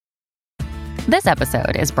This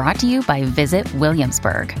episode is brought to you by Visit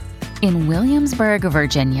Williamsburg. In Williamsburg,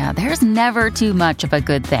 Virginia, there's never too much of a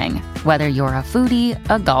good thing. Whether you're a foodie,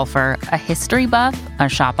 a golfer, a history buff, a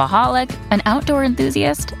shopaholic, an outdoor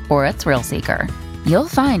enthusiast, or a thrill seeker, you'll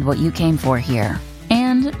find what you came for here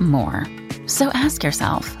and more. So ask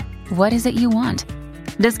yourself, what is it you want?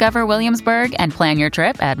 Discover Williamsburg and plan your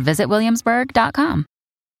trip at visitwilliamsburg.com.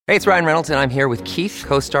 Hey, it's Ryan Reynolds, and I'm here with Keith,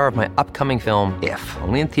 co-star of my upcoming film, If,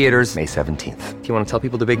 only in theaters May 17th. Do you want to tell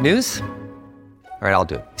people the big news? All right, I'll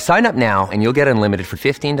do it. Sign up now and you'll get unlimited for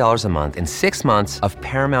 $15 a month and 6 months of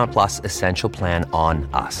Paramount Plus Essential Plan on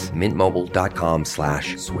us.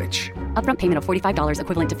 MintMobile.com/switch. Upfront payment of $45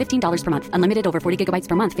 equivalent to $15 per month. Unlimited over 40 gigabytes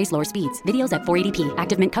per month. Face lower speeds. Videos at 480p.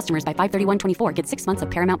 Active Mint customers by 531.24 get 6 months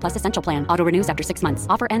of Paramount Plus Essential Plan. Auto renews after 6 months.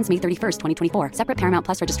 Offer ends May 31st, 2024. Separate Paramount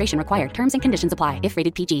Plus registration required. Terms and conditions apply if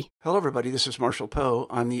rated PG. Hello, everybody. This is Marshall Poe.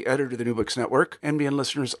 I'm the editor of the New Books Network. NBN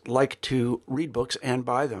listeners like to read books and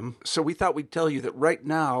buy them. So we thought we'd tell you that right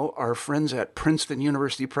now, our friends at Princeton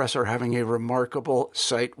University Press are having a remarkable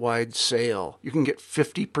site-wide sale. You can get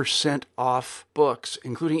 50% off books,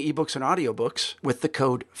 including ebooks and audiobooks, with the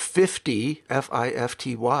code 50,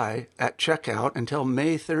 F-I-F-T-Y, at checkout until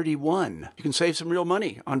May 31. You can save some real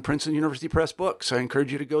money on Princeton University Press books. I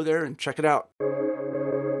encourage you to go there and check it out.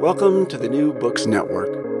 Welcome to the New Books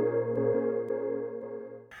Network.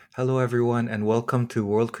 Hello, everyone, and welcome to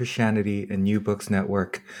World Christianity and New Books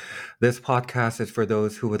Network. This podcast is for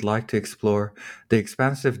those who would like to explore the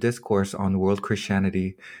expansive discourse on world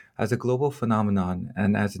Christianity as a global phenomenon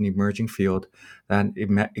and as an emerging field that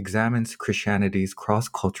examines Christianity's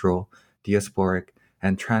cross-cultural, diasporic,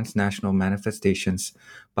 and transnational manifestations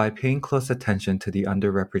by paying close attention to the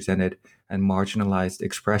underrepresented and marginalized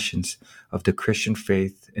expressions of the Christian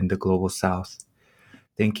faith in the Global South.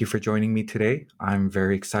 Thank you for joining me today. I'm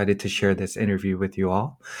very excited to share this interview with you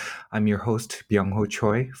all. I'm your host, Byung-Ho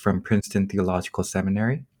Choi from Princeton Theological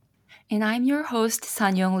Seminary. And I'm your host,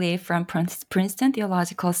 San-Yong Lee from Princeton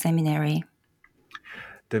Theological Seminary.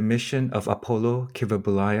 The mission of Apollo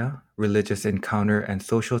Kivabulaya, Religious Encounter and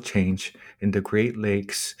Social Change in the Great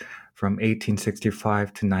Lakes from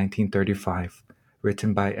 1865 to 1935,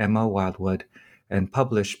 written by Emma Wildwood and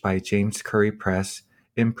published by James Curry Press,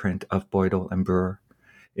 imprint of Boydell and Brewer.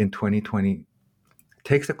 In 2020,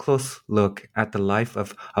 takes a close look at the life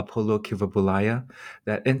of Apollo Kivabulaya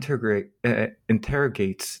that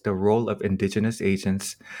interrogates the role of indigenous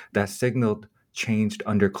agents that signaled change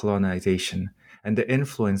under colonization and the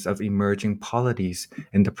influence of emerging polities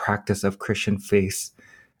in the practice of Christian faith,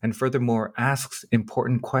 and furthermore asks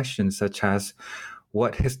important questions such as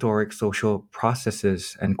what historic social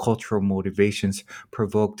processes and cultural motivations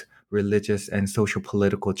provoked religious and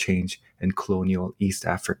social-political change in colonial East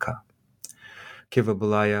Africa.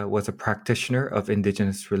 Kivabulaya was a practitioner of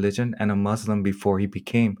indigenous religion and a Muslim before he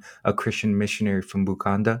became a Christian missionary from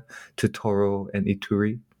Uganda to Toro and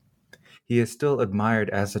Ituri. He is still admired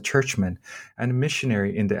as a churchman and a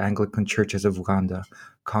missionary in the Anglican churches of Uganda,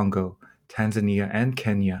 Congo, Tanzania, and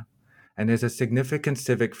Kenya, and is a significant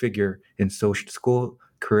civic figure in social school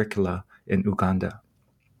curricula in Uganda.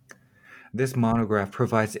 This monograph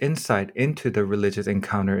provides insight into the religious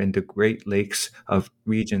encounter in the Great Lakes of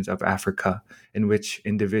regions of Africa, in which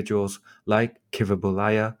individuals like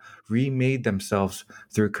Kivabulaya remade themselves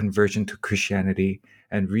through conversion to Christianity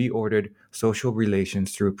and reordered social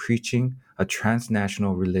relations through preaching a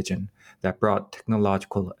transnational religion that brought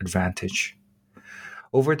technological advantage.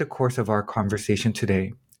 Over the course of our conversation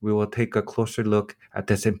today, we will take a closer look at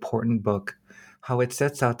this important book, how it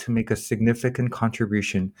sets out to make a significant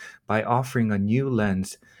contribution by offering a new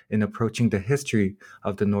lens in approaching the history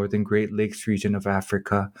of the Northern Great Lakes region of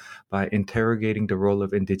Africa by interrogating the role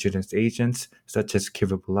of indigenous agents such as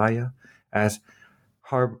Kivabulaya as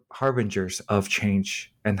harbingers of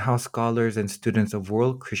change, and how scholars and students of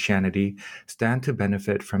world Christianity stand to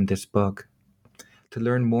benefit from this book. To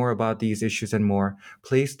learn more about these issues and more,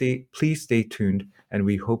 please stay tuned, and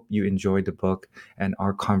we hope you enjoy the book and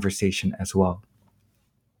our conversation as well.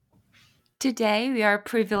 Today, we are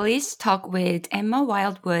privileged to talk with Emma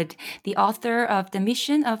Wildwood, the author of The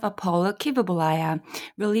Mission of Apollo Kivabulaya,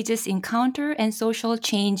 Religious Encounter and Social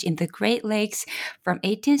Change in the Great Lakes from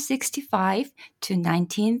 1865 to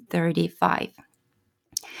 1935.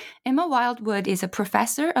 Emma Wildwood is a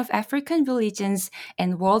professor of African religions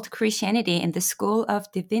and world Christianity in the School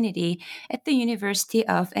of Divinity at the University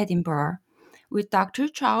of Edinburgh. With Dr.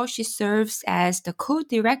 Chow, she serves as the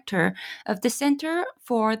co-director of the Center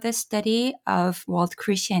for the Study of World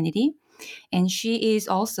Christianity, and she is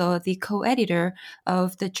also the co-editor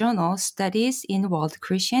of the journal Studies in World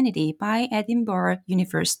Christianity by Edinburgh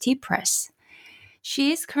University Press.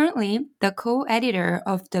 She is currently the co-editor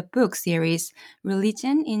of the book series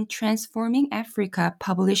Religion in Transforming Africa,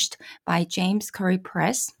 published by James Curry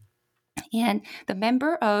Press, and the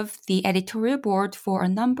member of the editorial board for a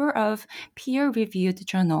number of peer-reviewed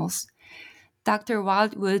journals. Dr.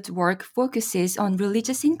 Wildwood's work focuses on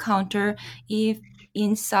religious encounter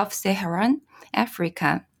in sub-Saharan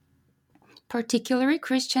Africa, particularly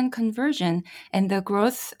Christian conversion and the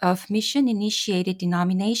growth of mission-initiated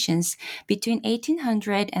denominations between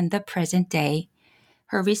 1800 and the present day.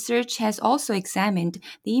 Her research has also examined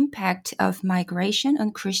the impact of migration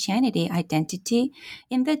on Christianity identity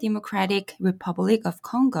in the Democratic Republic of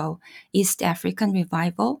Congo, East African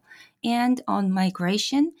Revival, and on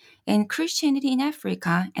migration and Christianity in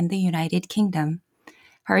Africa and the United Kingdom.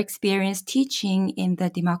 Her experience teaching in the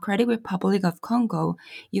Democratic Republic of Congo,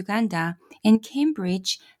 Uganda, and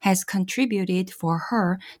Cambridge has contributed for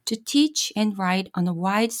her to teach and write on a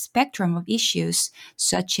wide spectrum of issues,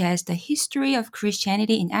 such as the history of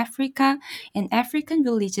Christianity in Africa and African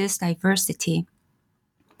religious diversity.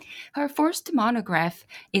 Her first monograph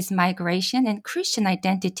is Migration and Christian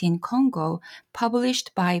Identity in Congo,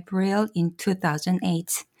 published by Brill in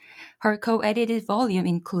 2008. Her co-edited volume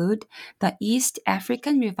include The East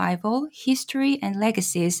African Revival, History and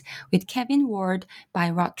Legacies with Kevin Ward by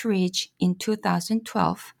Routledge in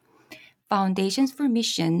 2012. Foundations for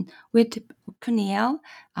Mission with Puniel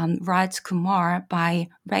Rajkumar by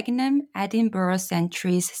Regnum Edinburgh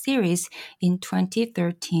Centuries series in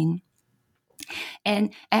 2013.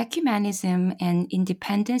 And Ecumenism and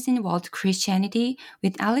Independence in World Christianity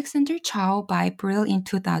with Alexander Chow by Brill in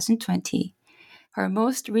 2020. Her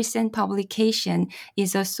most recent publication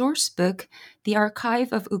is a source book, The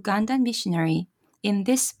Archive of Ugandan Missionary. In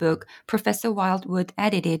this book, Professor Wildwood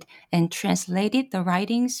edited and translated the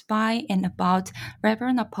writings by and about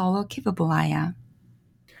Reverend Apollo Kivabulaya.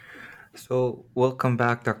 So, welcome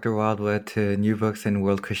back, Dr. Wildwood, to New Books in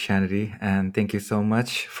World Christianity, and thank you so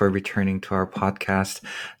much for returning to our podcast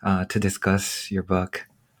to discuss your book.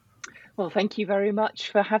 Well, thank you very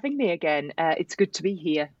much for having me again. It's good to be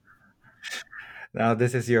here. Now,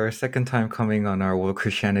 this is your second time coming on our World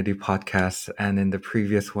Christianity podcast, and in the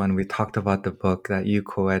previous one, we talked about the book that you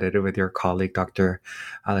co-edited with your colleague, Dr.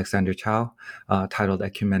 Alexander Chow, titled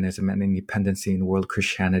Ecumenism and Independency in World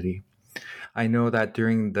Christianity. I know that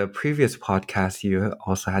during the previous podcast, you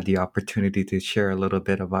also had the opportunity to share a little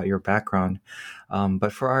bit about your background.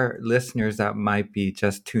 But for our listeners that might be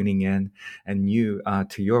just tuning in and new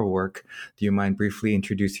to your work, do you mind briefly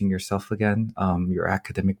introducing yourself again, your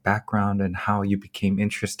academic background, and how you became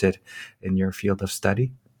interested in your field of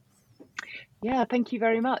study? Yeah, thank you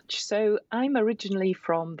very much. So I'm originally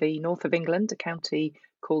from the north of England, a county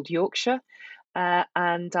called Yorkshire.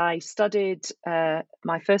 And I studied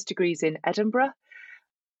my first degrees in Edinburgh,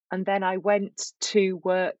 and then I went to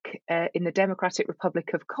work in the Democratic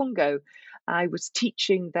Republic of Congo. I was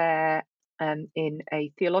teaching there in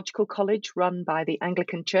a theological college run by the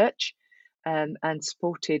Anglican Church and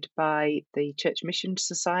supported by the Church Mission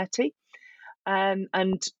Society.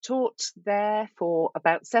 And taught there for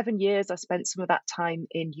about 7 years. I spent some of that time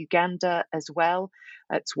in Uganda as well.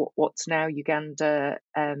 It's what's now Uganda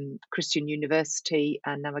Christian University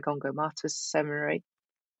and Namagongo Martyrs Seminary.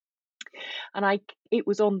 And it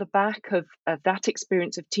was on the back of that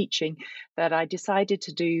experience of teaching that I decided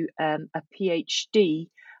to do a PhD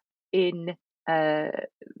in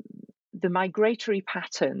the migratory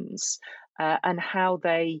patterns and how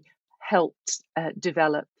they helped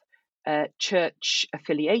develop church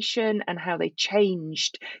affiliation and how they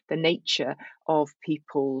changed the nature of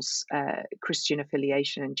people's Christian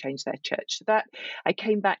affiliation and changed their church. So that I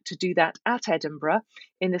came back to do that at Edinburgh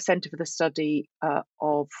in the Centre for the Study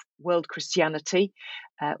of World Christianity,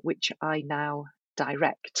 which I now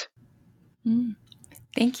direct.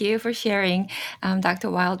 Thank you for sharing,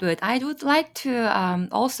 Dr. Wildwood. I would like to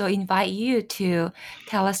also invite you to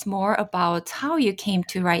tell us more about how you came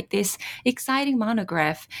to write this exciting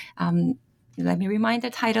monograph. Let me remind the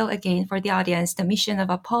title again for the audience: The Mission of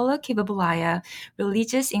Apollo Kivabulaya,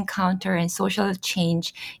 Religious Encounter and Social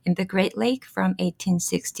Change in the Great Lake from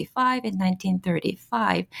 1865 and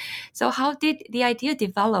 1935. So how did the idea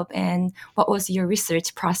develop, and what was your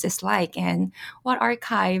research process like, and what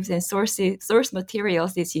archives and source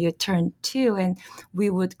materials did you turn to? And we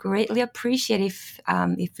would greatly appreciate if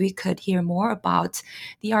we could hear more about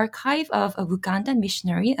the archive of a Ugandan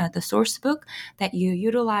missionary, the source book that you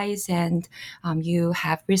utilize and you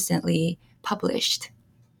have recently published.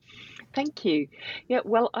 Thank you. Yeah,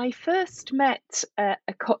 well, I first met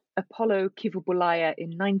Apollo Kivabulaya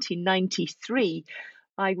in 1993.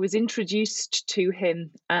 I was introduced to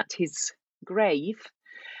him at his grave.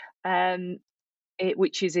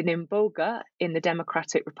 which is in Imboga in the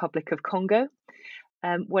Democratic Republic of Congo,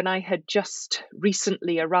 when I had just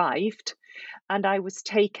recently arrived, and I was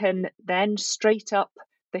taken then straight up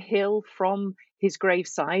the hill from his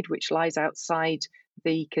graveside, which lies outside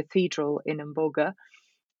the cathedral in Imboga,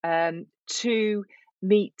 to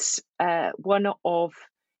meet one of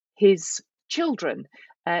his children,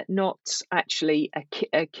 not actually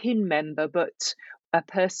a kin member, but a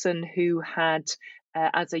person who had,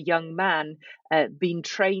 as a young man, been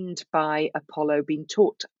trained by Apollo, been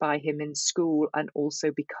taught by him in school, and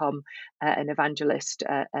also become an evangelist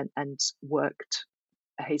and worked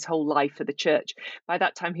his whole life for the church. By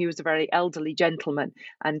that time, he was a very elderly gentleman,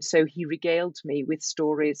 and so he regaled me with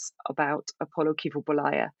stories about Apollo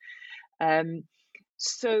Kivubulaya.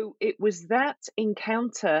 So it was that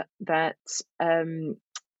encounter that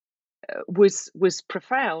was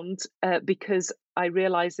profound, because I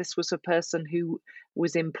realized this was a person who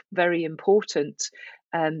was very important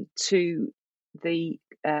to the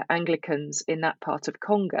Anglicans in that part of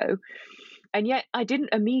Congo. And yet I didn't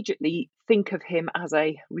immediately think of him as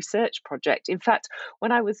a research project. In fact,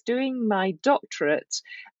 when I was doing my doctorate,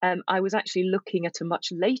 I was actually looking at a much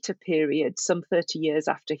later period, some 30 years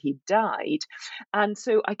after he died. And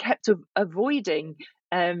so I kept avoiding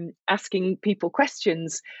asking people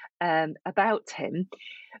questions about him,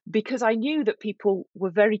 because I knew that people were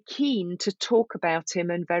very keen to talk about him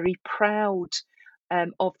and very proud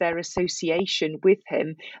of their association with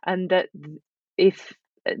him, and that if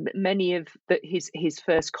many of his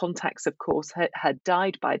first contacts, of course, had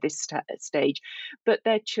died by this stage, but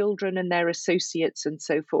their children and their associates and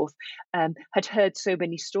so forth had heard so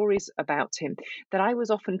many stories about him that I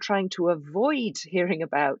was often trying to avoid hearing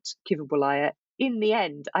about Kivubulaya. In the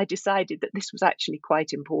end, I decided that this was actually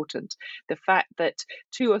quite important. The fact that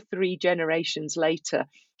 2 or 3 generations later,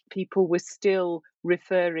 people were still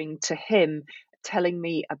referring to him, telling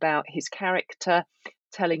me about his character,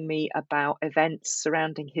 telling me about events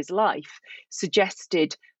surrounding his life,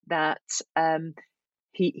 suggested that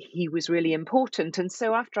he was really important. And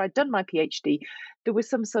so after I'd done my PhD, there were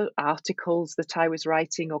some sort of articles that I was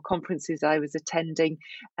writing or conferences I was attending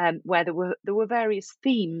where there were various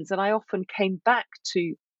themes, and I often came back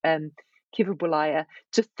to Kivubulaya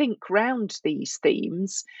to think round these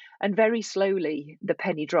themes, and very slowly the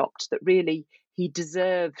penny dropped that really he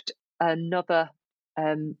deserved another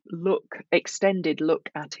extended look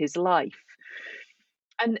at his life.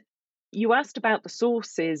 And you asked about the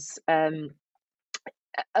sources,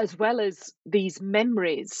 as well as these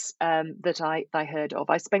memories that I heard of.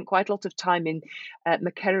 I spent quite a lot of time in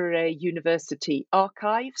Makerere University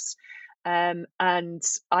archives, and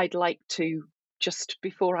I'd like to, just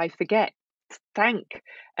before I forget, thank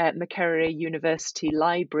Makerere University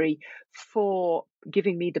Library for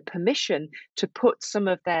giving me the permission to put some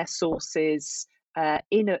of their sources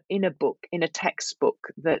in a book, in a textbook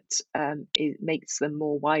that makes them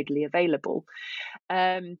more widely available.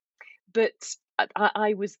 But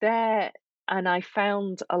I was there, and I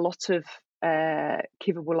found a lot of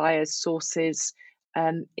Kivubulaya's sources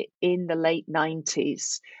in the late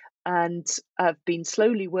 90s, and I've been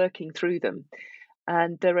slowly working through them.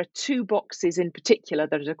 And there are 2 boxes in particular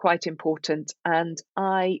that are quite important, and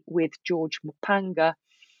I, with George Mupanga,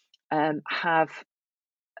 have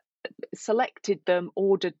selected them,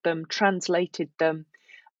 ordered them, translated them.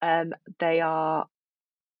 They are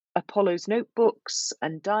Apollo's notebooks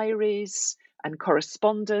and diaries and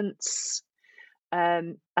correspondence,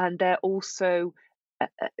 and they're also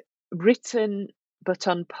written but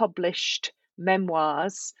unpublished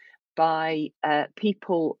memoirs by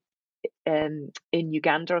people in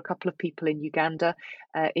Uganda, a couple of people in Uganda,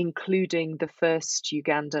 including the first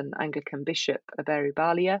Ugandan Anglican bishop, Aberi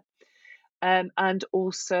Balia, and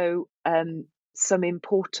also some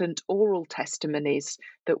important oral testimonies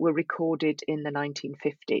that were recorded in the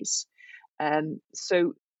 1950s.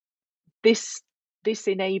 So this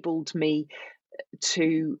enabled me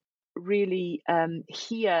to really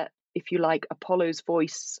hear, if you like, Apollo's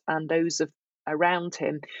voice and those of around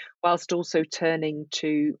him, whilst also turning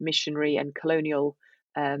to missionary and colonial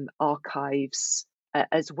archives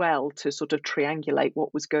as well, to sort of triangulate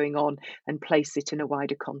what was going on and place it in a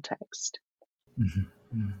wider context.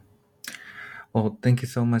 Mm-hmm. Well, thank you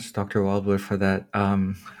so much, Dr. Wildwood, for that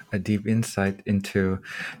a deep insight into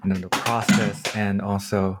the process, and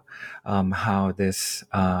also how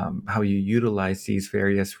you utilize these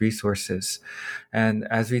various resources. And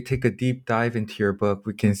as we take a deep dive into your book,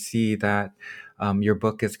 we can see that your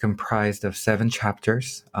book is comprised of 7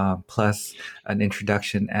 chapters plus an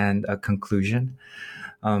introduction and a conclusion.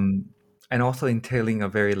 and also entailing a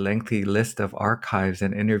very lengthy list of archives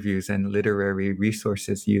and interviews and literary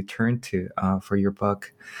resources you turn to for your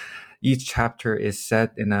book. Each chapter is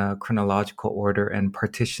set in a chronological order and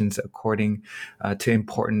partitions according to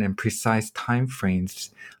important and precise time frames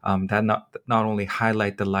that not only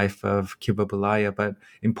highlight the life of Kiba Bulaya, but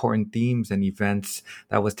important themes and events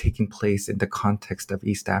that was taking place in the context of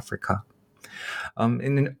East Africa.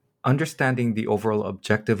 In understanding the overall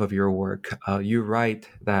objective of your work, you write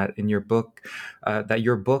that in your book, that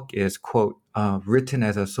your book is, quote, written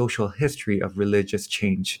as a social history of religious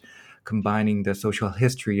change, combining the social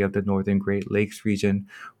history of the Northern Great Lakes region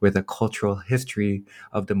with a cultural history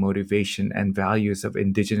of the motivation and values of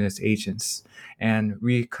indigenous agents, and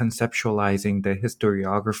reconceptualizing the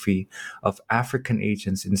historiography of African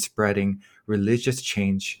agents in spreading religious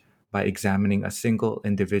change by examining a single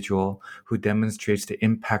individual who demonstrates the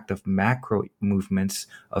impact of macro movements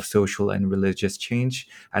of social and religious change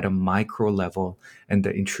at a micro level and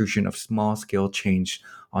the intrusion of small-scale change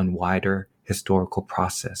on wider historical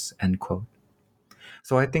process, end quote.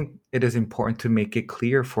 So I think it is important to make it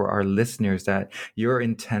clear for our listeners that your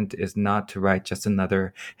intent is not to write just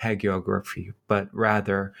another hagiography, but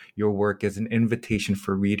rather your work is an invitation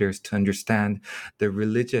for readers to understand the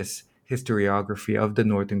religious historiography of the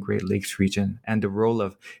Northern Great Lakes region and the role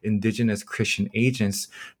of indigenous Christian agents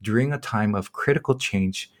during a time of critical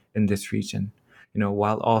change in this region.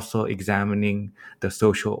 While also examining the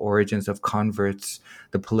social origins of converts,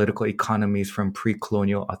 the political economies from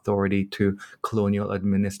pre-colonial authority to colonial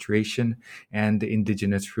administration, and the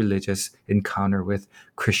indigenous religious encounter with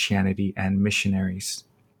Christianity and missionaries.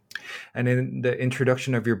 And in the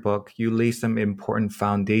introduction of your book, you lay some important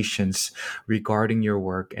foundations regarding your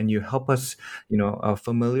work, and you help us,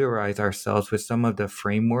 familiarize ourselves with some of the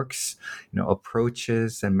frameworks,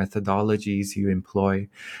 approaches and methodologies you employ.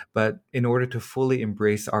 But in order to fully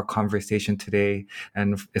embrace our conversation today,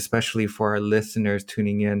 and especially for our listeners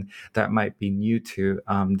tuning in that might be new to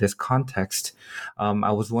this context,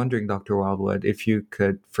 I was wondering, Dr. Wildwood, if you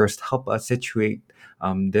could first help us situate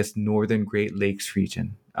this Northern Great Lakes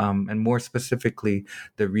region, and more specifically,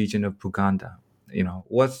 the region of Buganda.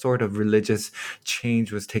 What sort of religious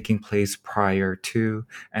change was taking place prior to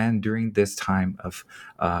and during this time of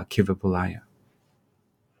Kiva Bulaya?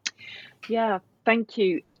 Yeah, thank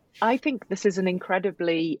you. I think this is an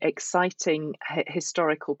incredibly exciting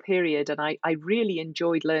historical period, and I really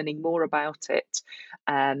enjoyed learning more about it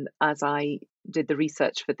as I did the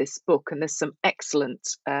research for this book. And there's some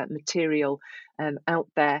excellent material out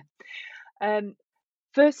there.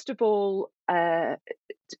 First of all,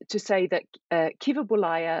 to say that Kiva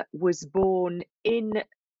Bulaya was born in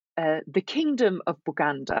the Kingdom of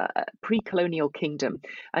Buganda, pre-colonial kingdom.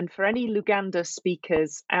 And for any Luganda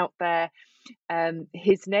speakers out there,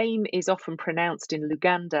 his name is often pronounced in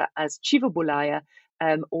Luganda as Chivabulaya,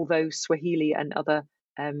 although Swahili and other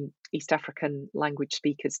East African language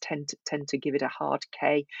speakers tend to give it a hard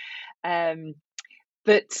K.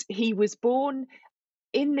 But he was born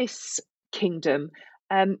in this kingdom,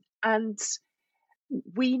 and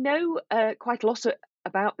we know quite a lot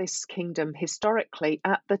about this kingdom historically.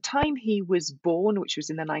 At the time he was born, which was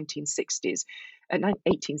in the 1860s,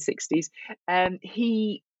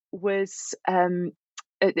 he was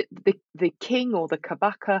the king, or the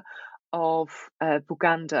Kabaka of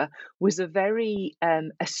Buganda, was a very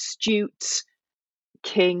astute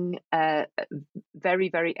king, very,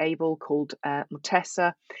 very able, called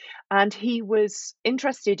Mutesa, and he was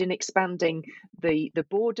interested in expanding the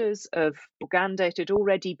borders of Buganda. It had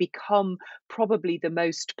already become probably the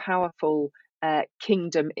most powerful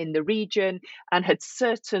kingdom in the region, and had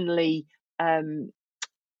certainly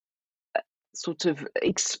sort of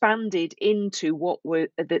expanded into what were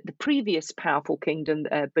the previous powerful kingdom,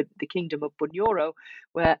 but the kingdom of Bunyoro,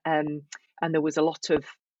 where and there was a lot of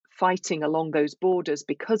fighting along those borders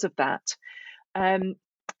because of that. And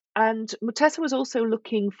Mutesa was also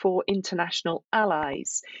looking for international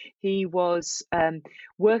allies. He was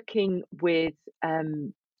working with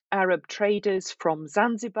Arab traders from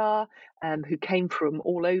Zanzibar, who came from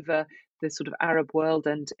all over the sort of Arab world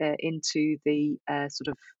and into the sort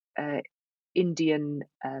of Indian,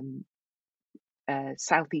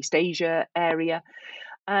 Southeast Asia area.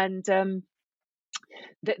 And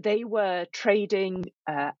that they were trading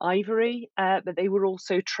ivory, but they were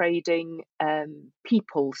also trading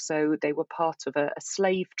people. So they were part of a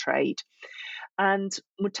slave trade. And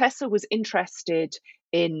Mutesa was interested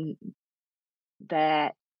in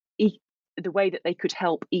the way that they could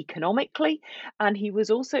help economically. And he was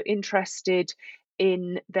also interested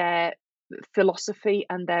in their philosophy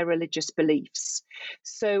and their religious beliefs.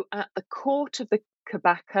 So at the court of the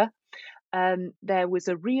Kabaka, there was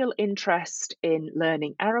a real interest in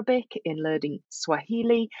learning Arabic, in learning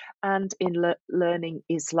Swahili, and in learning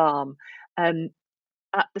Islam.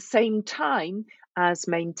 At the same time as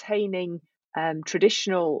maintaining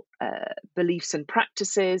traditional beliefs and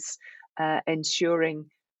practices, ensuring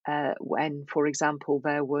when, for example,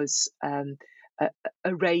 there was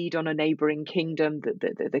a raid on a neighbouring kingdom,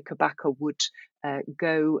 the Kabaka would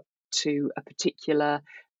go to a particular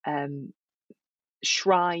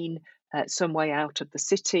shrine some way out of the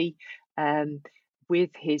city with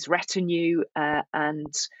his retinue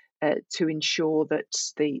and to ensure that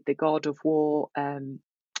the god of war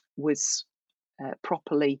was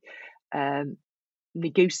properly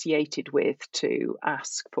negotiated with, to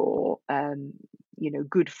ask for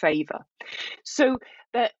good favour. So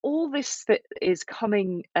that all this that is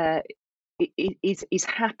coming is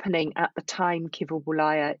happening at the time Kivu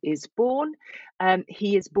Bulaya is born.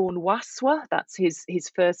 He is born Waswa, that's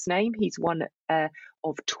his first name. He's one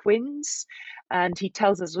of twins, and he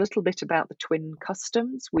tells us a little bit about the twin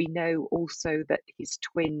customs. We know also that his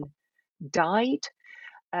twin died.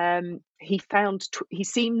 He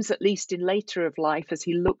seems, at least in later of life, as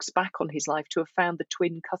he looks back on his life, to have found the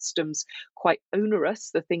twin customs quite onerous,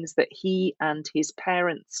 the things that he and his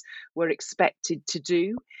parents were expected to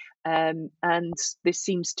do. And this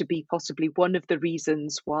seems to be possibly one of the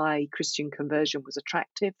reasons why Christian conversion was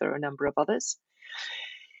attractive. There are a number of others.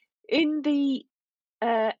 In the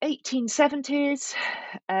 1870s,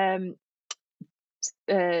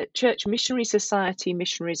 Church Missionary Society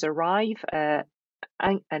missionaries arrive, an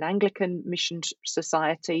Anglican mission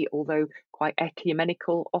society, although quite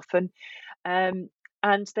ecumenical often, and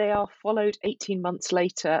they are followed 18 months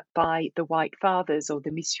later by the White Fathers, or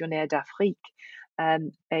the Missionnaires d'Afrique,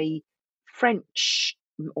 a French,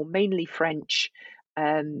 or mainly French,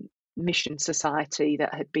 mission society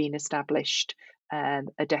that had been established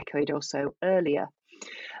a decade or so earlier.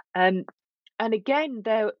 And again,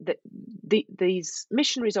 these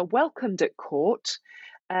missionaries are welcomed at court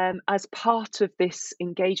as part of this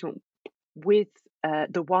engagement with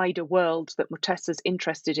the wider world that Mutessa's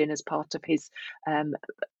interested in as part of his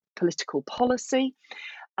political policy.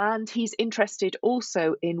 And he's interested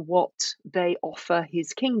also in what they offer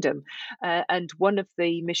his kingdom. And one of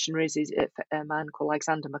the missionaries is a man called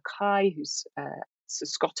Alexander Mackay, who's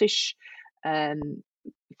Scottish,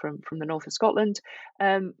 from the north of Scotland,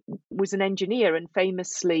 was an engineer and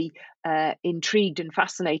famously intrigued and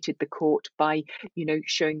fascinated the court by,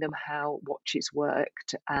 showing them how watches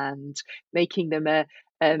worked and making them a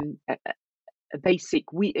basic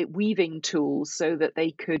weaving tools so that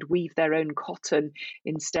they could weave their own cotton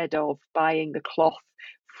instead of buying the cloth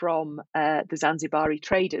from the Zanzibari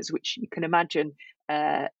traders, which you can imagine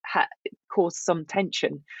caused some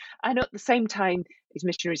tension. And at the same time, his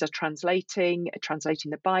missionaries are translating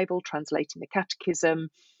the Bible, translating the Catechism,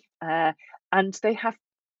 and they have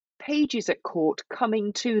pages at court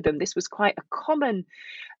coming to them. This was quite a common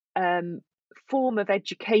form of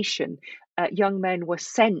education. Young men were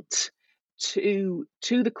sent to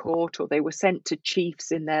the court, or they were sent to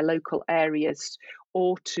chiefs in their local areas,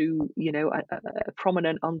 or to a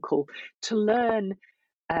prominent uncle, to learn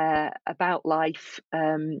about life,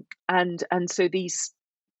 and so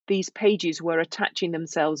these pages were attaching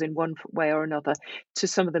themselves in one way or another to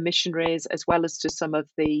some of the missionaries, as well as to some of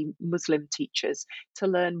the Muslim teachers, to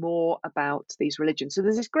learn more about these religions. So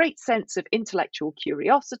there's this great sense of intellectual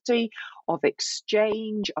curiosity, of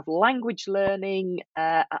exchange, of language learning,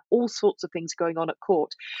 all sorts of things going on at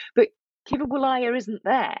court. But Kivu Bulaya isn't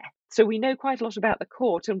there. So we know quite a lot about the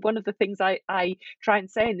court. And one of the things I try and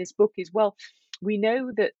say in this book is, well, we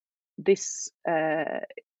know that this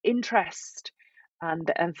interest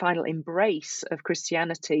and final embrace of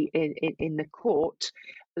Christianity in the court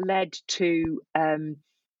led to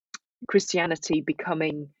Christianity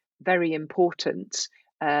becoming very important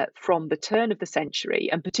from the turn of the century,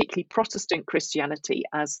 and particularly Protestant Christianity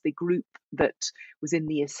as the group that was in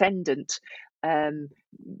the ascendant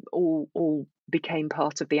all became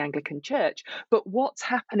part of the Anglican Church. But what's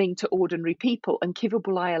happening to ordinary people? And Kivu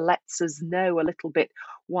Bulaya lets us know a little bit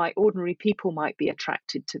why ordinary people might be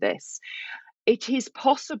attracted to this. It is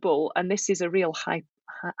possible, and this is a real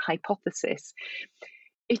hypothesis,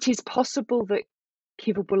 it is possible that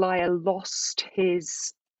Kivu Bulaya lost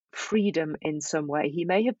his freedom in some way. He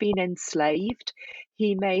may have been enslaved.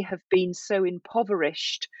 He may have been so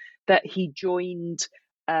impoverished that he joined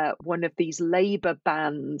one of these labor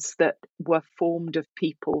bands that were formed of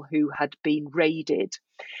people who had been raided.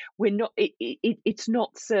 It's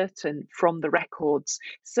not certain from the records.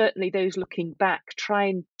 Certainly those looking back,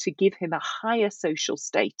 trying to give him a higher social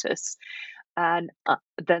status, and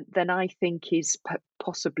than I think is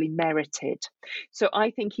possibly merited. So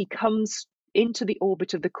I think he comes into the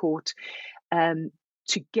orbit of the court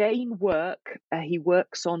to gain work. He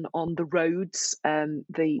works on the roads.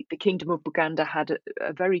 The Kingdom of Buganda had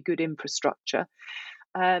a very good infrastructure,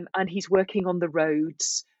 and he's working on the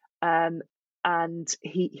roads. And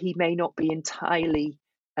he may not be entirely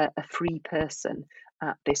a free person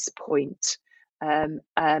at this point.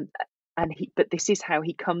 But this is how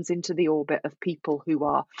he comes into the orbit of people who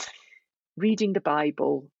are reading the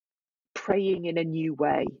Bible, praying in a new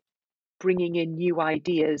way, bringing in new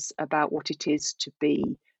ideas about what it is to be,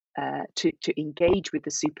 to engage with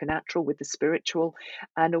the supernatural, with the spiritual,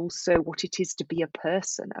 and also what it is to be a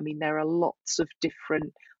person. I mean, there are lots of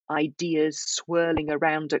different ideas swirling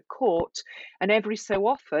around at court, and every so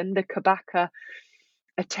often the Kabaka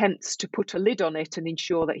attempts to put a lid on it and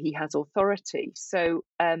ensure that he has authority. So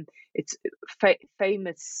it's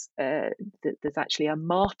famous that there's actually a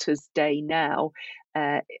Martyrs' Day now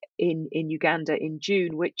in Uganda in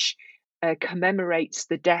June, which commemorates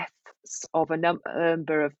the deaths of a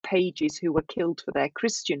number of pages who were killed for their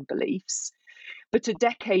Christian beliefs. But a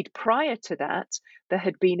decade prior to that, there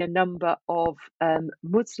had been a number of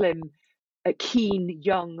keen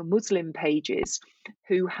young Muslim pages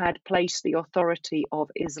who had placed the authority of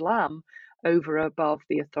Islam over above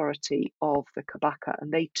the authority of the Kabaka,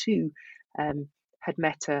 and they too had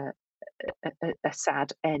met a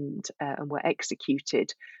sad end and were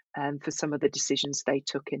executed for some of the decisions they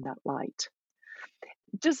took in that light.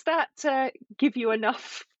 Does that give you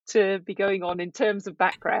enough to be going on in terms of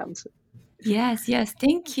background? Yes.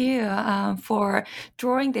 Thank you for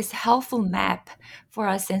drawing this helpful map for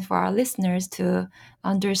us and for our listeners to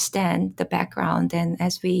understand the background. And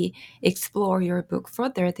as we explore your book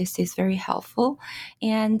further, this is very helpful.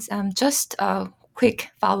 And just a quick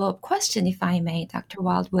follow-up question, if I may, Dr.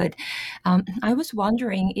 Wildwood. I was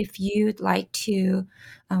wondering if you'd like to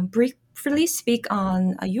briefly speak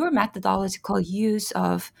on your methodological use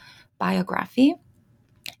of biography,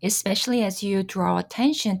 especially as you draw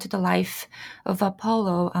attention to the life of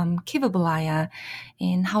Apollo Kivabulaya,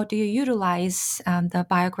 and how do you utilize the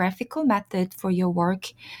biographical method for your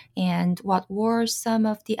work, and what were some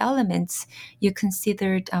of the elements you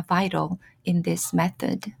considered vital in this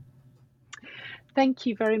method? Thank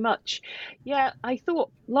you very much. Yeah, I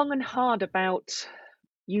thought long and hard about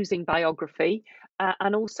using biography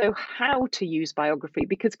and also how to use biography,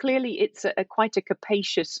 because clearly it's quite a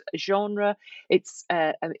capacious genre. It's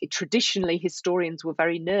traditionally historians were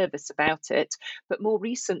very nervous about it, but more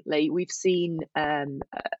recently we've seen a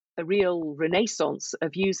real renaissance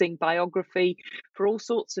of using biography for all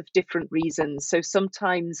sorts of different reasons. So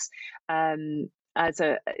sometimes to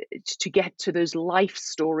get to those life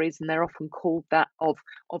stories, and they're often called that, of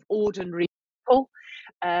ordinary people.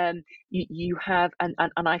 You have, and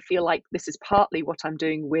I feel like this is partly what I'm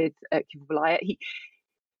doing with Kivabulaya.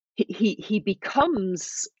 He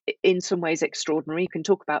becomes in some ways extraordinary. You can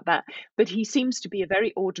talk about that, but he seems to be a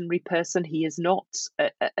very ordinary person. He is not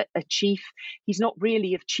a chief. He's not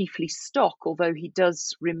really of chiefly stock, although he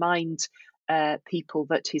does remind people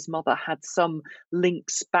that his mother had some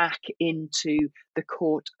links back into the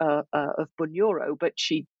court of Bunyoro, but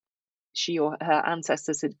she or her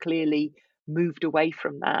ancestors had clearly moved away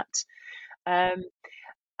from that. So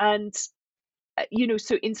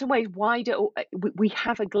in some ways, we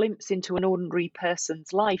have a glimpse into an ordinary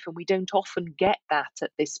person's life, and we don't often get that at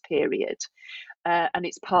this period. And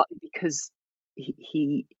it's partly because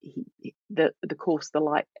the course, the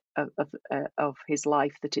life of his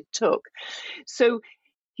life that it took. So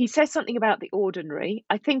he says something about the ordinary.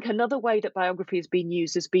 I think another way that biography has been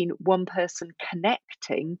used has been one person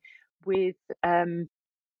connecting with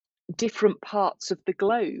different parts of the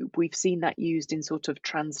globe. We've seen that used in sort of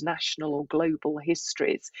transnational or global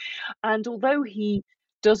histories. And although he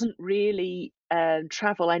doesn't really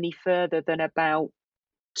travel any further than about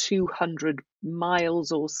 200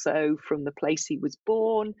 miles or so from the place he was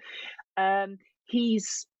born,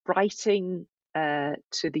 he's writing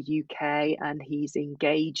to the UK, and he's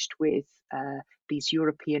engaged with these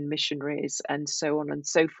European missionaries and so on and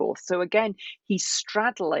so forth. So again, he's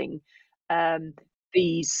straddling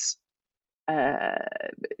these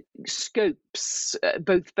scopes,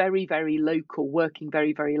 both very, very local, working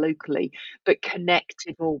very, very locally, but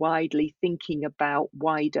connected more widely, thinking about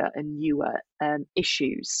wider and newer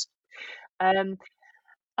issues.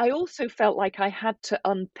 I also felt like I had to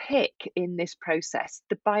unpick in this process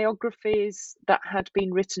the biographies that had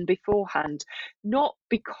been written beforehand, not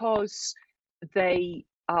because they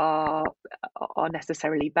are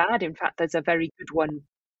necessarily bad. In fact, there's a very good one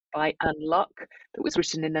by Anne Luck that was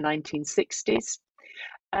written in the 1960s.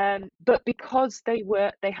 But because they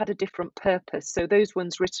had a different purpose. So those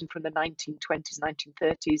ones written from the 1920s,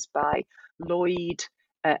 1930s by Lloyd,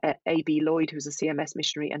 A.B. Lloyd, who was a CMS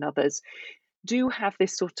missionary, and others, do have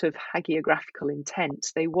this sort of hagiographical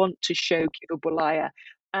intent. They want to show Kiva Bulaya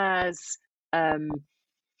as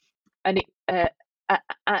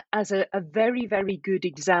as a very, very good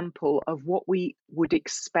example of what we would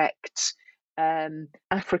expect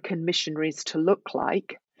African missionaries to look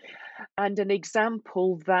like, and an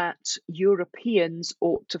example that Europeans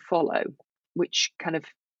ought to follow, which kind of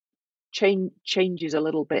changes a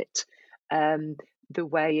little bit the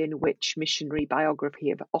way in which missionary biography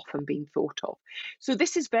have often been thought of. So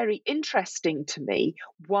this is very interesting to me,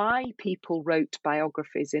 why people wrote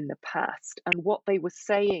biographies in the past and what they were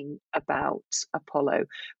saying about Apollo.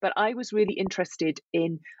 But I was really interested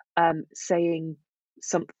in saying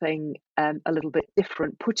something a little bit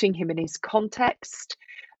different, putting him in his context.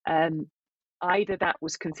 Either that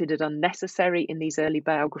was considered unnecessary in these early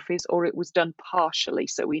biographies, or it was done partially.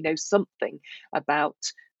 So we know something about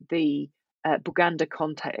the Buganda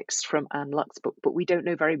context from Anne Luck's book, but we don't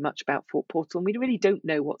know very much about Fort Portal, and we really don't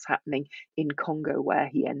know what's happening in Congo where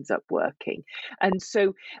he ends up working. And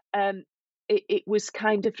so it was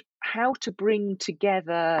kind of how to bring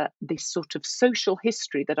together this sort of social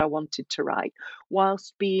history that I wanted to write,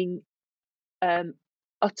 whilst being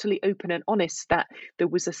utterly open and honest that there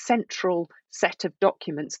was a central set of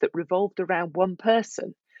documents that revolved around one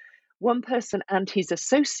person and his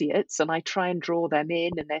associates, and I try and draw them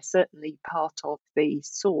in, and they're certainly part of the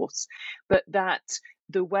source, but that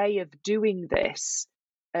the way of doing this,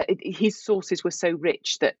 his sources were so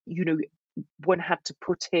rich that, one had to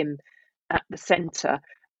put him at the centre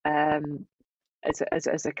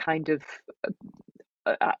as a kind of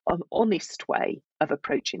an honest way of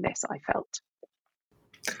approaching this, I felt.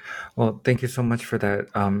 Well, thank you so much for that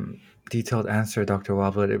detailed answer, Dr.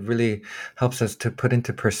 Wildwood. It really helps us to put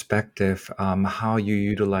into perspective how you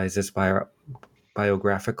utilize this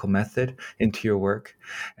biographical method into your work.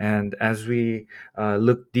 And as we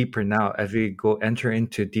look deeper now, as we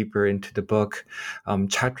enter deeper into the book,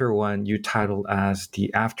 chapter 1 you titled as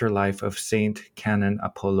The Afterlife of Saint Canon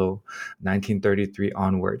Apollo, 1933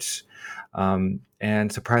 onwards.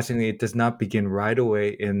 And surprisingly, it does not begin right away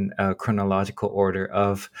in a chronological order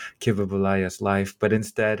of Kiva Bulaya's life, but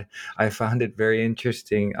instead, I found it very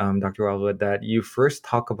interesting, Dr. Wildwood, that you first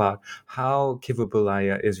talk about how Kiva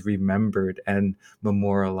Bulaya is remembered and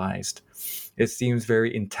memorialized. It seems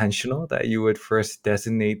very intentional that you would first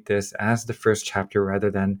designate this as the first chapter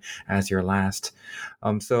rather than as your last.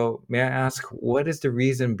 So may I ask, what is the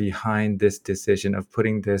reason behind this decision of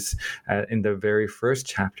putting this in the very first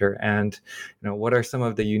chapter? And what are some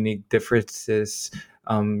of the unique differences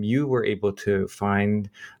you were able to find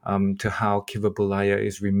to how Kiva Bulaya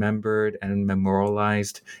is remembered and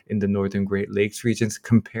memorialized in the Northern Great Lakes regions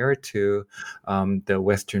compared to the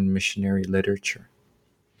Western missionary literature?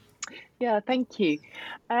 Yeah, thank you.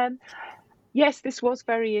 Yes, this was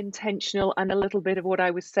very intentional, and a little bit of what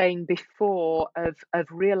I was saying before of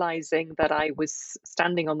realizing that I was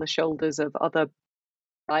standing on the shoulders of other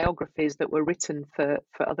biographies that were written for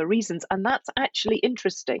other reasons, and that's actually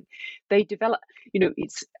interesting. They develop,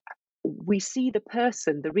 we see the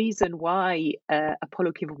person. The reason why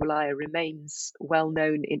Apollo Kiva Bulaya remains well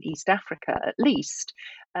known in East Africa, at least,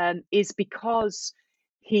 is because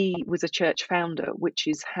he was a church founder, which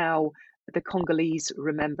is how the Congolese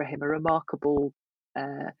remember him, a remarkable,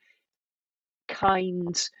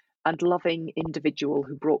 kind and loving individual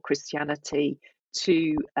who brought Christianity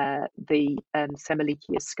to the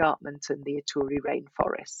Semiliki Escarpment and the Ituri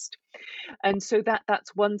rainforest. And so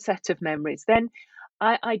that's one set of memories. Then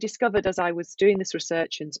I discovered, as I was doing this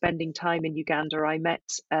research and spending time in Uganda, I met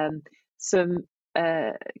some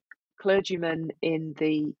clergymen in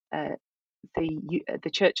the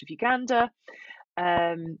Church of Uganda,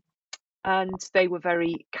 and they were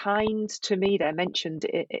very kind to me. They're mentioned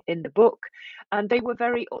in the book, and they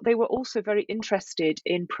were also very interested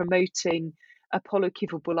in promoting Apollo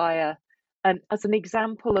Kiva Bulaya as an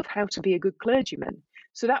example of how to be a good clergyman.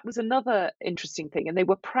 So that was another interesting thing, and they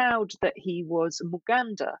were proud that he was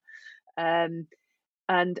Muganda, and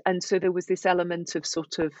so there was this element of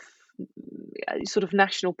sort of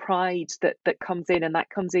national pride that comes in, and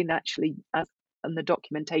that comes in actually and the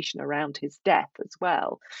documentation around his death as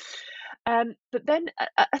well. But then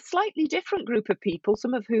a slightly different group of people,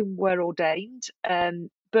 some of whom were ordained,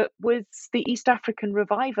 but was the East African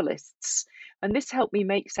revivalists. And this helped me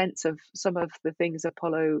make sense of some of the things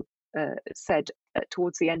Apollo said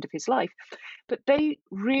towards the end of his life. But they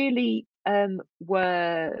really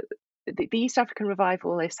were the East African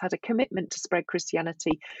revivalists had a commitment to spread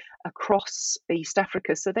Christianity across East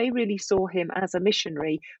Africa. So they really saw him as a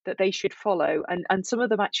missionary that they should follow. And some of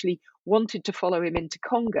them actually wanted to follow him into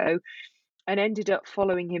Congo and ended up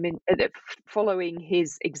following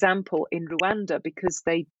his example in Rwanda because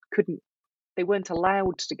they weren't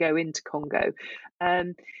allowed to go into Congo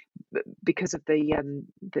because of the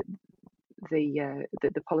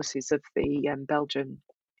policies of the Belgian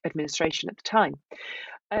administration at the time.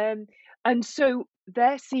 And so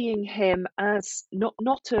they're seeing him as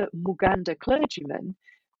not a Muganda clergyman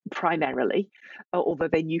primarily, although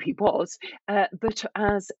they knew he was, but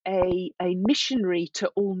as a missionary to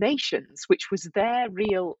all nations, which was their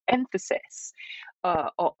real emphasis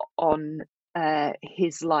on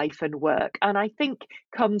his life and work. And I think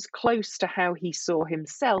comes close to how he saw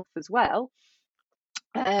himself as well.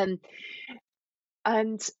 But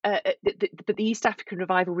the East African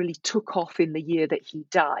revival really took off in the year that he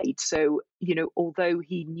died. So, although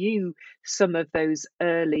he knew some of those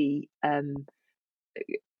early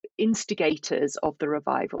instigators of the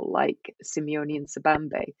revival, like Simeon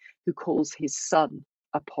Sebambe, who calls his son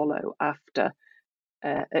Apollo after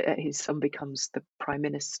his son becomes the prime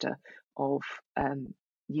minister of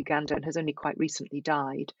Uganda and has only quite recently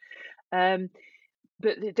died.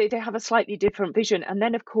 But they have a slightly different vision. And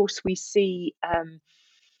then, of course, we see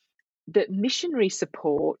that missionary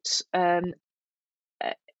support,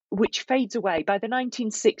 which fades away. By the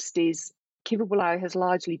 1960s, Kivu Bulaya has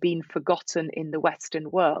largely been forgotten in the Western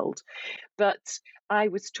world. But I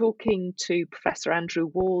was talking to Professor Andrew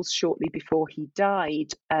Walls shortly before he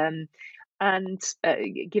died and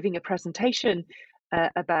giving a presentation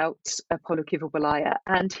about Apollo Kivu Bulaya.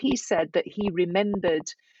 And he said that he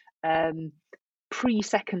remembered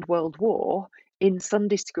pre-Second World War in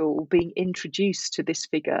Sunday school being introduced to this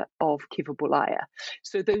figure of Kivu Bulaya.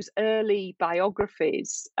 So those early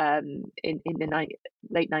biographies in the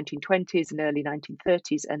late 1920s and early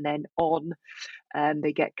 1930s and then on,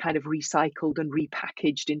 they get kind of recycled and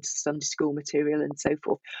repackaged into Sunday school material and so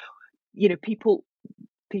forth. People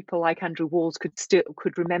like Andrew Walls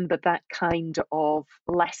could remember that kind of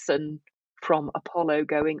lesson from Apollo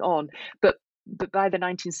going on. But by the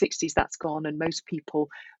 1960s, that's gone, and most people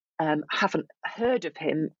haven't heard of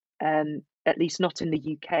him, at least not in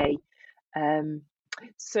the UK.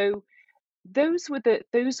 So those were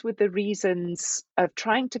the reasons of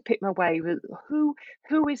trying to pick my way with who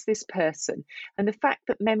is this person, and the fact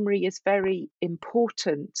that memory is very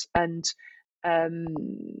important, and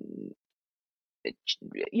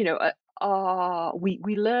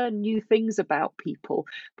we learn new things about people,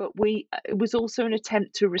 but it was also an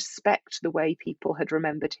attempt to respect the way people had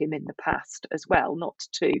remembered him in the past as well, not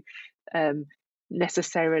to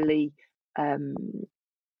necessarily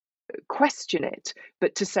question it,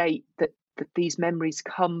 but to say that these memories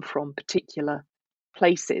come from particular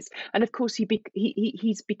places. And of course, he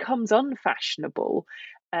becomes unfashionable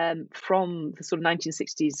from the sort of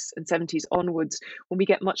 1960s and 70s onwards, when we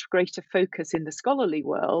get much greater focus in the scholarly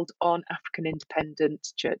world on African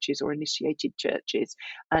independent churches or initiated churches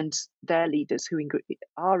and their leaders, who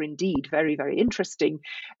are indeed very, very interesting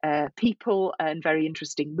people and very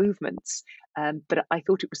interesting movements. But I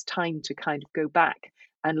thought it was time to kind of go back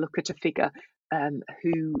and look at a figure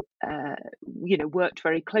who worked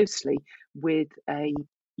very closely with a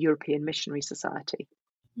European missionary society.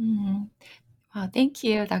 Mm-hmm. Well, thank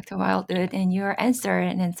you, Dr. Wildwood, and your answer,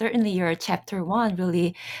 and certainly your chapter 1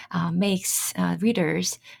 really makes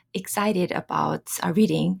readers excited about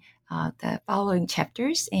reading the following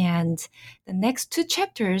chapters. And the next 2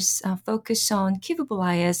 chapters focus on Kivu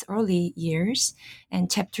Bulaya's early years, and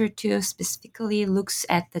chapter 2 specifically looks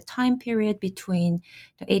at the time period between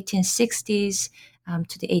the 1860s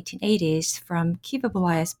to the 1880s, from Kivu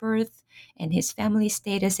Bulaya's birth and his family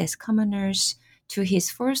status as commoners to his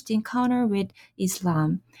first encounter with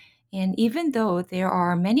Islam. And even though there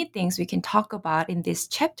are many things we can talk about in this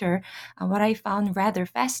chapter, what I found rather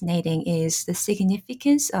fascinating is the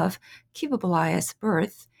significance of Kivu Bulaya's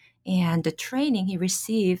birth and the training he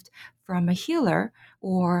received from a healer,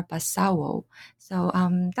 or Basawo. So,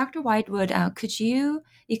 Dr. Whitewood, could you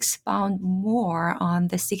expound more on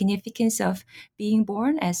the significance of being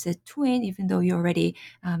born as a twin, even though you already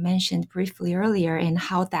mentioned briefly earlier, and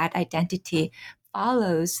how that identity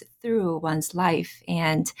follows through one's life,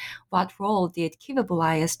 and what role did Kivu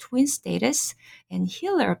Bulaya's twin status and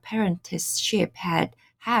healer parentship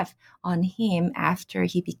have on him after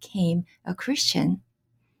he became a Christian?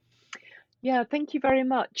 Yeah, thank you very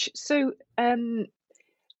much. So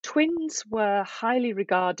twins were highly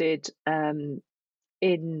regarded in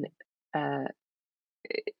the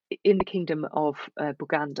kingdom of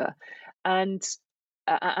Buganda, and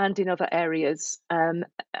and in other areas. And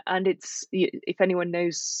it's, if anyone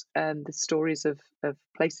knows the stories of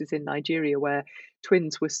places in Nigeria where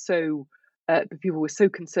twins were so people were so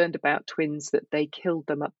concerned about twins that they killed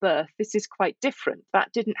them at birth, this is quite different.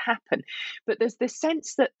 That didn't happen. But there's this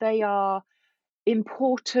sense that they are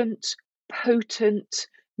important, potent,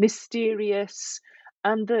 mysterious,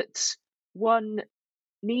 and that one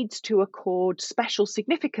needs to accord special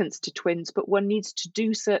significance to twins, but one needs to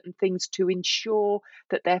do certain things to ensure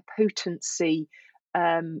that their potency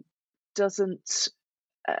doesn't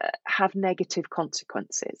have negative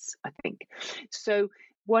consequences, I think. So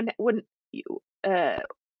there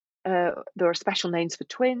are special names for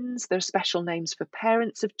twins, there are special names for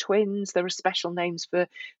parents of twins, there are special names for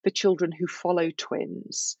children who follow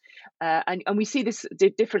twins. And we see this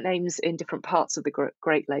different names in different parts of the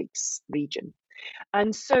Great Lakes region.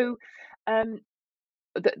 And so,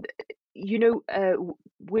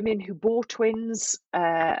 women who bore twins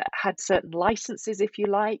had certain licenses, if you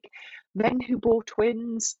like. Men who bore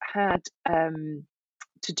twins had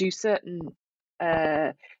to do certain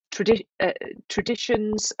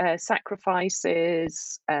traditions,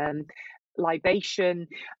 sacrifices, libation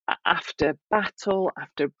after battle,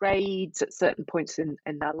 after raids at certain points in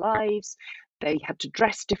their lives. They had to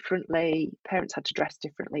dress differently, parents had to dress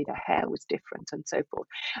differently, their hair was different, and so forth.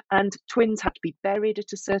 And twins had to be buried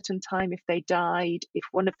at a certain time if they died. If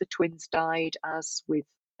one of the twins died, as with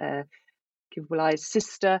Kivubulaya's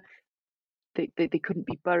sister, they couldn't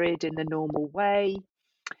be buried in the normal way.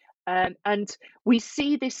 And we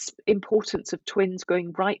see this importance of twins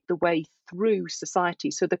going right the way through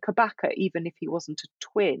society. So the Kabaka, even if he wasn't a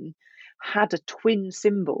twin, had a twin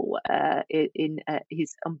symbol in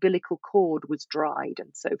his umbilical cord was dried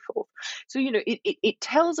and so forth. So, it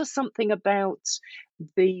tells us something about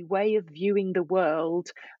the way of viewing the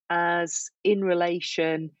world as in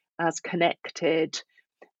relation, as connected,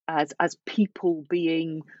 as people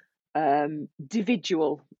being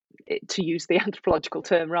individual, to use the anthropological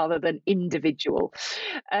term rather than individual.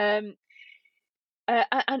 And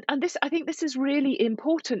this, I think this is really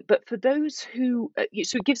important, but for those who,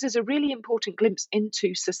 so it gives us a really important glimpse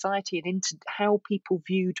into society and into how people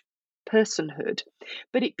viewed personhood.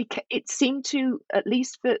 But it seemed to, at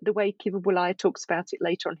least the way Kivubulaya talks about it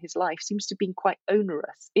later on in his life, seems to have been quite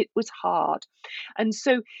onerous. It was hard. And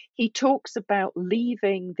so he talks about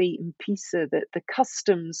leaving the Mpisa, the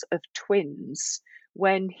customs of twins,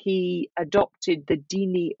 when he adopted the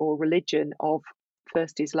dini, or religion, of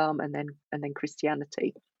first Islam and then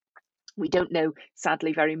Christianity. We don't know,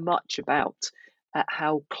 sadly, very much about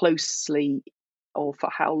how closely or for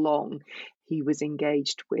how long he was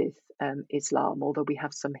engaged with Islam, although we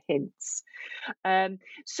have some hints.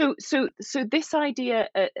 So this idea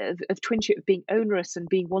of twinship being onerous and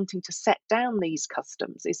being wanting to set down these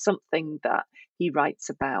customs is something that he writes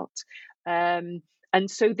about. And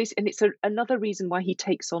so it's another reason why he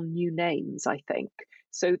takes on new names, I think,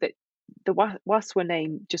 so that the Waswa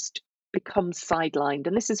name just becomes sidelined.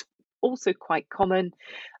 And this is also quite common.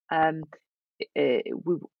 In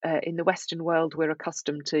the Western world, we're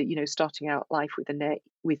accustomed to, starting out life with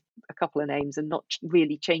a couple of names and not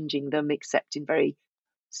really changing them except in very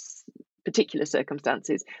particular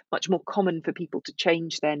circumstances. Much more common for people to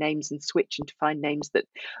change their names and switch and to find names that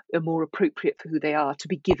are more appropriate for who they are, to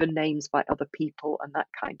be given names by other people and that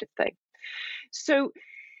kind of thing. So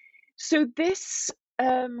this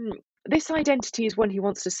identity is one he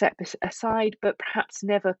wants to set aside, but perhaps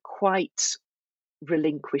never quite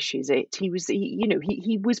relinquishes it. He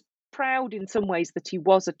was proud in some ways that he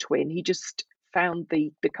was a twin. He just found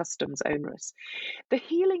the customs onerous. The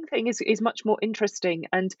healing thing is much more interesting.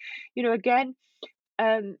 And, again,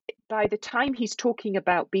 by the time he's talking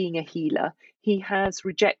about being a healer, he has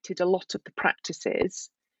rejected a lot of the practices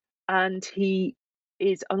and he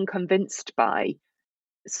is unconvinced by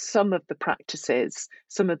some of the practices,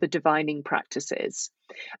 some of the divining practices.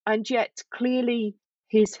 And yet clearly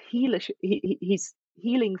his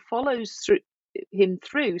healing follows him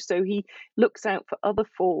through. So he looks out for other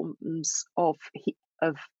forms of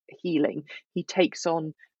healing. He takes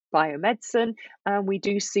on biomedicine, and we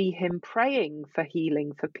do see him praying for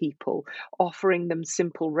healing for people, offering them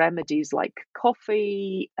simple remedies like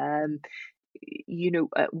coffee,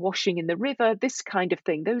 washing in the river, this kind of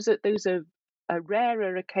thing. Those are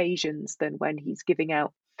rarer occasions than when he's giving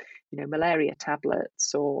out malaria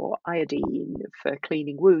tablets or iodine for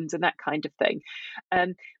cleaning wounds and that kind of thing.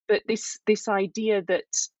 But this idea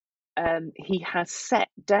that he has set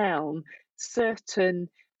down certain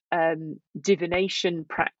divination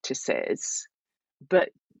practices, but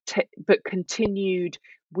continued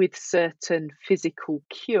with certain physical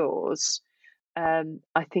cures,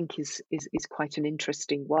 I think is quite an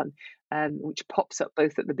interesting one, which pops up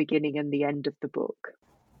both at the beginning and the end of the book.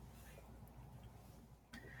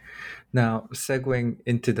 Now, segueing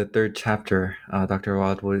into the third chapter, Dr.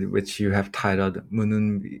 Wildwood, which you have titled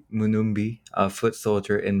Munumbi, a Foot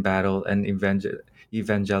Soldier in Battle and Evangelism,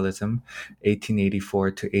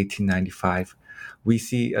 1884 to 1895, we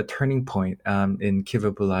see a turning point in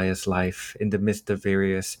Kivabulaya's life in the midst of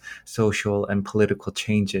various social and political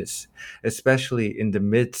changes, especially in the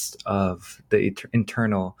midst of the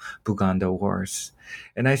internal Buganda Wars.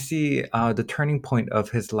 And I see the turning point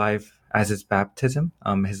of his life as his baptism,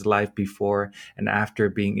 his life before and after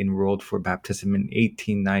being enrolled for baptism in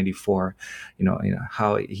 1894.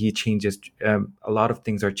 How he changes. A lot of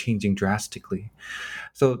things are changing drastically.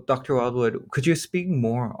 So, Dr. Wildwood, could you speak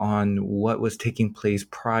more on what was taking place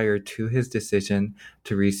prior to his decision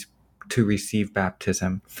to receive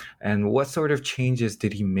baptism, and what sort of changes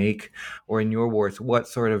did he make, or in your words, what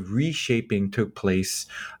sort of reshaping took place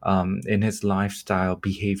in his lifestyle,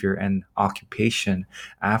 behavior, and occupation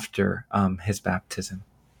after his baptism?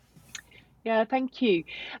 Yeah, thank you.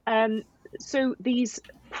 So these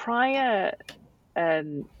prior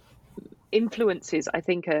influences, I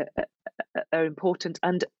think, are important,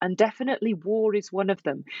 and definitely war is one of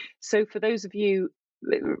them. So for those of you,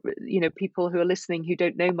 people who are listening who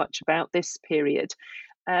don't know much about this period,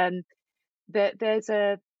 there's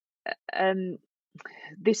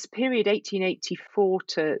this period 1884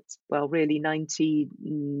 to, well, really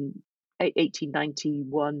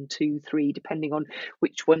 1891, 2, 3, depending on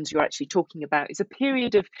which ones you're actually talking about, is a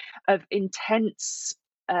period of intense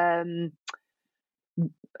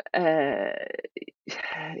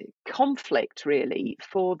conflict, really,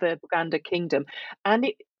 for the Buganda kingdom,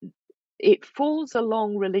 and it falls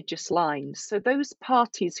along religious lines. So those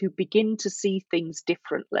parties who begin to see things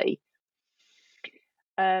differently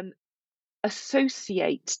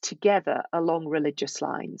associate together along religious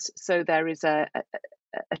lines. So there is a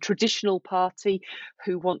traditional party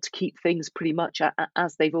who want to keep things pretty much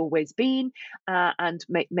as they've always been, and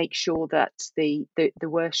make sure that the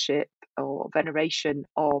worship or veneration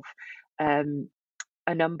of a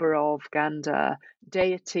number of Ganda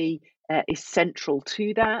deity is central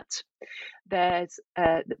to that. There's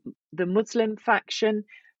the Muslim faction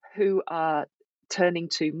who are turning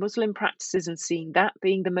to Muslim practices and seeing that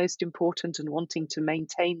being the most important and wanting to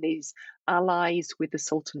maintain these allies with the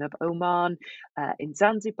Sultan of Oman in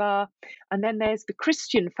Zanzibar. And then there's the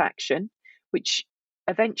Christian faction, which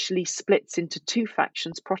eventually splits into two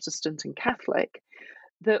factions, Protestant and Catholic,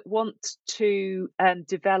 that want to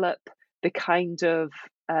develop the kind of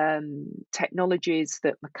technologies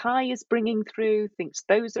that Mackay is bringing through, thinks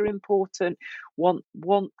those are important, want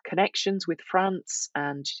connections with France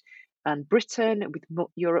and Britain, with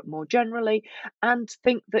Europe more generally, and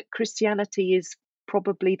think that Christianity is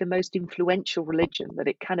probably the most influential religion, that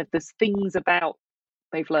it kind of, there's things about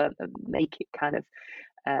they've learned that make it kind of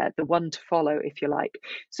the one to follow, if you like.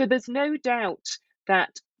 So there's no doubt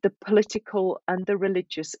that the political and the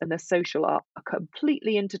religious and the social are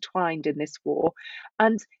completely intertwined in this war.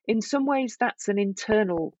 And in some ways, that's an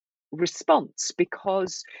internal response,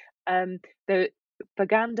 because the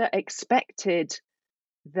Baganda expected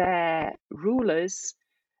their rulers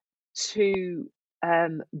to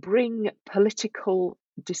bring political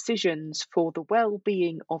decisions for the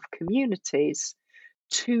well-being of communities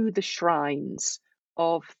to the shrines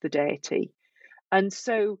of the deity. And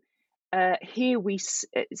so here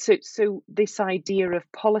so this idea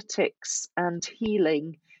of politics and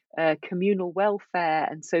healing, communal welfare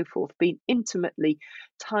and so forth, being intimately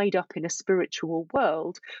tied up in a spiritual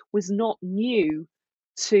world, was not new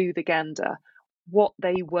to the Ganda. What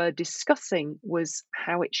they were discussing was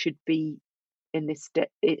how it should be in this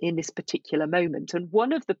particular moment. And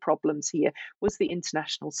one of the problems here was the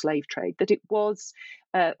international slave trade, that it was,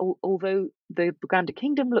 although the Buganda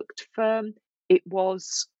kingdom looked firm, it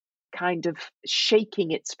was kind of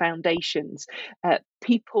shaking its foundations.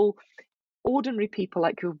 Ordinary people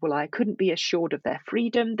like Kivabulaya couldn't be assured of their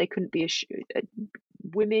freedom. They couldn't be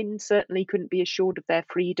women certainly couldn't be assured of their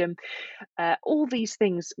freedom. All these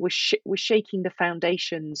things were shaking the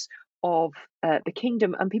foundations of the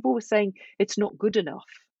kingdom, and people were saying it's not good enough.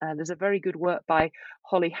 There's a very good work by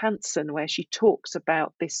Holly Hansen where she talks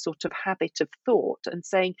about this sort of habit of thought and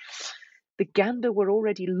saying the Ganda were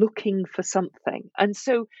already looking for something. And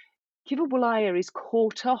so Kivabulaya is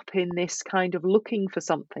caught up in this kind of looking for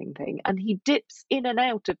something thing, and he dips in and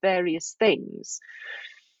out of various things.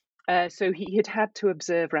 So he had to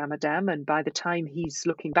observe Ramadan, and by the time he's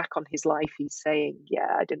looking back on his life, he's saying,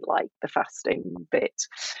 "Yeah, I didn't like the fasting bit,"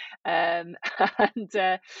 and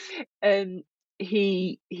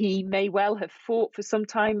he may well have fought for some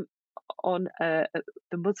time on the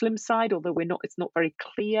Muslim side, although it's not very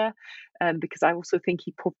clear, because I also think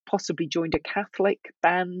he possibly joined a Catholic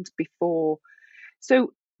band before.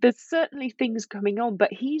 So there's certainly things coming on,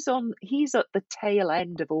 but he's at the tail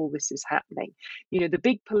end of all this is happening. The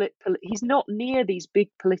big he's not near these big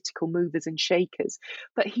political movers and shakers,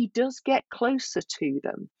 but he does get closer to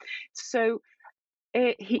them. So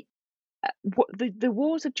the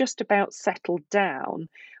wars have just about settled down,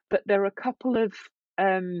 but there are a couple of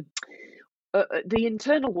the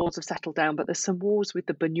internal wars have settled down, but there's some wars with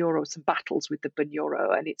the Bunyoro, some battles with the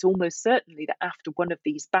Bunyoro, and it's almost certainly that after one of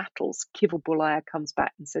these battles, Kivu-Bulaya comes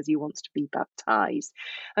back and says he wants to be baptized.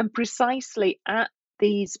 And precisely at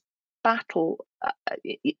these battle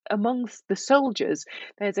amongst the soldiers,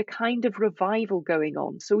 there's a kind of revival going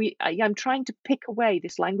on. So I'm trying to pick away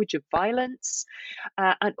this language of violence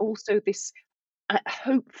and also this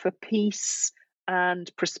hope for peace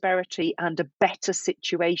and prosperity and a better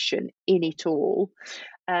situation in it all.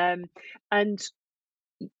 And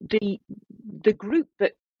the group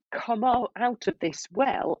that come out of this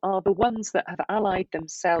well are the ones that have allied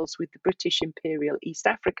themselves with the British Imperial East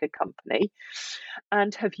Africa Company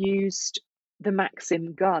and have used the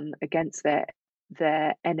Maxim gun against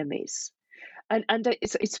their enemies. And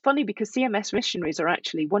it's funny because CMS missionaries are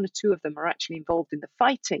actually, one or two of them are actually involved in the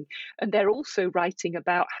fighting. And they're also writing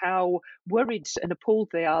about how worried and appalled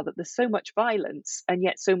they are that there's so much violence and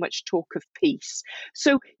yet so much talk of peace.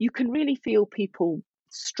 So you can really feel people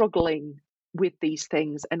struggling with these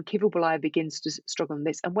things. And Kivu-Bulaya begins to struggle on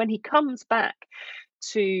this. And when he comes back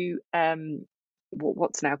to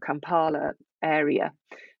what's now Kampala area,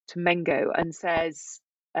 to Mengo, and says,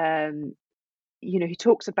 he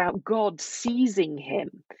talks about God seizing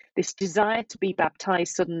him, this desire to be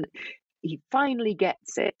baptized. Suddenly, he finally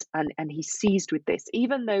gets it, and he's seized with this,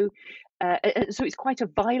 even though, so it's quite a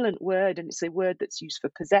violent word, and it's a word that's used for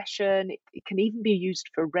possession. It can even be used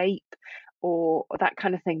for rape or that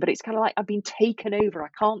kind of thing, but it's kind of like, I've been taken over, I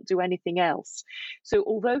can't do anything else. So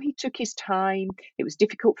although he took his time, it was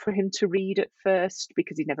difficult for him to read at first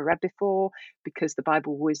because he'd never read before, because the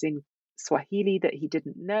Bible was in Swahili that he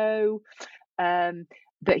didn't know.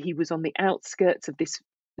 That he was on the outskirts of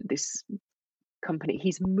this company.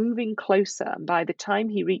 He's moving closer, and by the time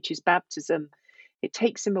he reaches baptism, it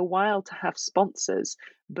takes him a while to have sponsors.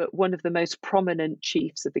 But one of the most prominent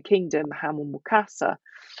chiefs of the kingdom, Hamu Mukasa,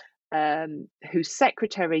 who's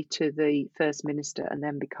secretary to the first minister and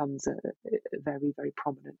then becomes a very, very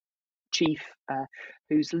prominent chief,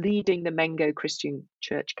 who's leading the Mengo Christian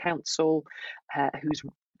Church Council, who's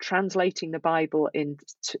translating the Bible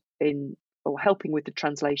or helping with the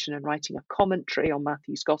translation and writing a commentary on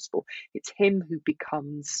Matthew's Gospel. It's him who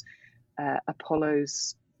becomes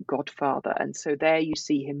Apollo's godfather. And so there you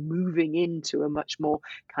see him moving into a much more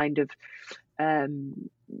kind of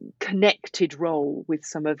connected role with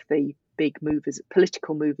some of the big movers,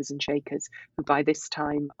 political movers and shakers, who by this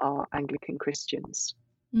time are Anglican Christians.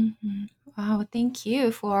 Mm-hmm. Wow, thank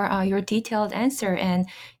you for your detailed answer, and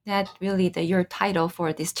that really your title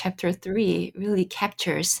for this chapter 3 really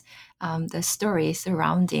captures the story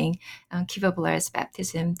surrounding Kivu-Bulaya's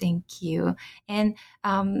baptism. Thank you. And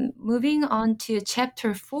moving on to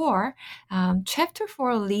chapter 4, chapter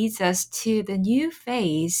 4 leads us to the new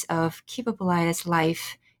phase of Kivu-Bulaya's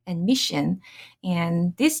life and mission.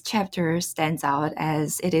 And this chapter stands out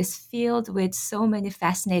as it is filled with so many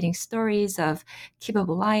fascinating stories of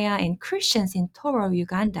Kivu-Bulaya and Christians in Toro,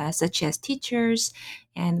 Uganda, such as teachers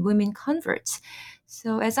and women converts.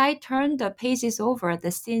 So as I turned the pages over,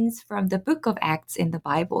 the scenes from the book of Acts in the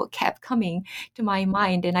Bible kept coming to my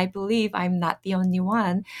mind, and I believe I'm not the only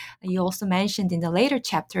one. You also mentioned in the later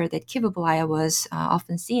chapter that Kivu-Bulaya was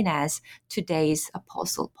often seen as today's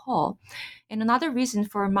Apostle Paul. And another reason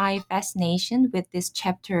for my fascination with this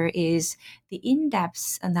chapter is the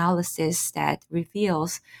in-depth analysis that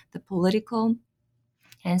reveals the political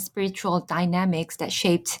and spiritual dynamics that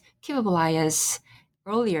shaped Kivu-Bulaya's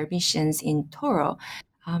earlier missions in Toro.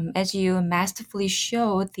 As you masterfully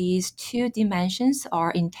show, these two dimensions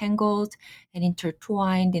are entangled and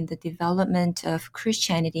intertwined in the development of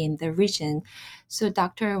Christianity in the region. So,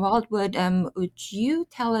 Dr. Wildwood, would you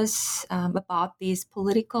tell us about these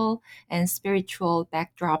political and spiritual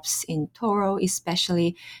backdrops in Toro,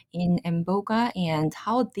 especially in Mboga, and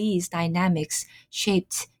how these dynamics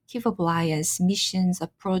shaped Kivu-Bulaya's missions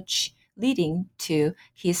approach leading to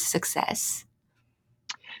his success?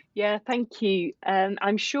 Yeah, thank you.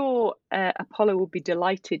 I'm sure Apollo will be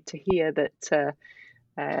delighted to hear that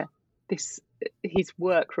his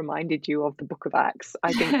work reminded you of the Book of Acts.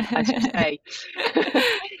 I think, as you say,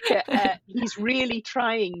 he's really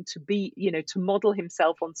trying to be, to model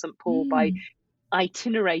himself on St. Paul by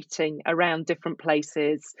itinerating around different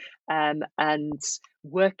places and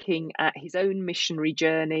working at his own missionary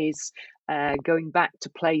journeys, going back to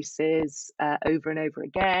places over and over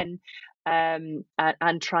again,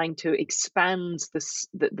 and trying to expand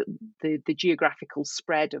the geographical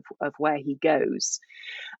spread of where he goes.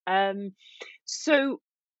 So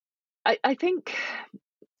I think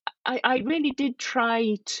I really did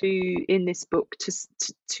try to, in this book,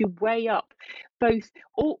 to weigh up both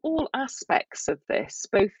all aspects of this,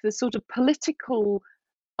 both the sort of political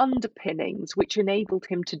underpinnings which enabled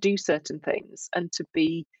him to do certain things and to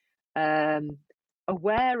be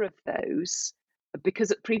aware of those,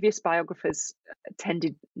 because previous biographers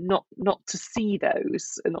tended not to see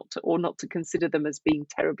those, or not to consider them as being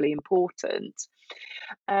terribly important,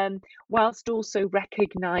 whilst also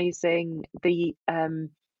recognizing the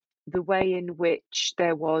way in which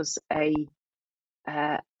there was a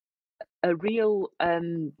real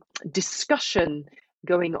discussion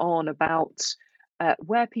going on about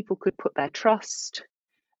where people could put their trust,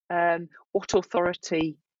 what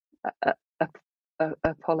authority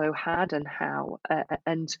Apollo had and how,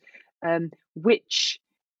 and which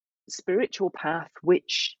spiritual path,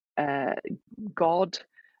 which God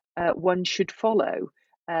one should follow,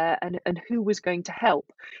 and who was going to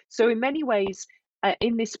help. So in many ways,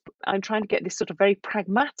 in this, I'm trying to get this sort of very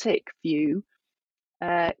pragmatic view.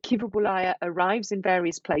 Kiva-Bulaya arrives in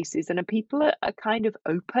various places, and people are kind of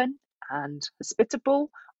open and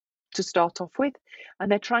hospitable to start off with,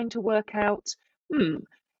 and they're trying to work out,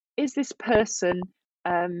 is this person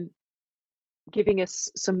giving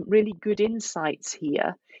us some really good insights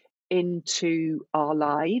here into our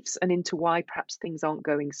lives and into why perhaps things aren't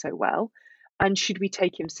going so well, and should we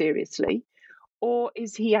take him seriously, or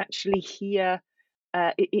is he actually here?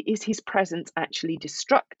 Is his presence actually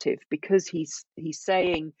destructive, because he's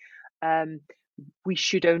saying we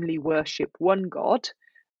should only worship one God,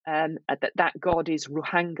 that God is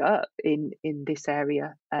Ruhanga in this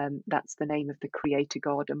area. That's the name of the creator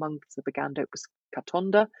God. Amongst the Baganda, it was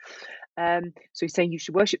Katonda. So he's saying you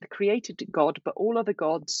should worship the creator God, but all other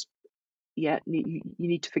gods, you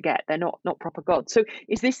need to forget, they're not proper gods. So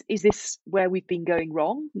is this where we've been going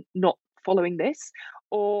wrong, not following this,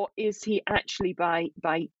 or is he actually by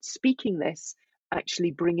speaking this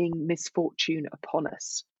actually bringing misfortune upon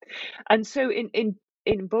us? And so in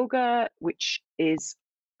Mboga, which is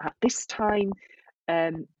at this time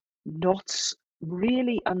not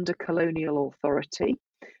really under colonial authority,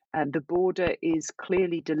 and the border is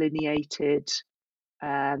clearly delineated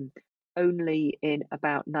only in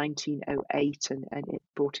about 1908, and it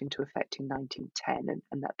brought into effect in 1910,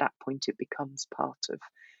 and at that point it becomes part of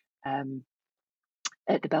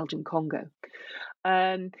the Belgian Congo.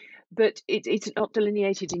 But it's not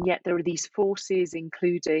delineated, and yet there are these forces,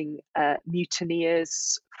 including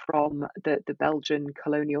mutineers from the Belgian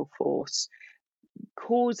colonial force,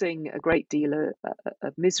 causing a great deal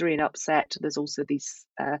of misery and upset. There's also these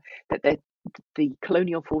that the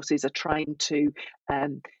colonial forces are trying to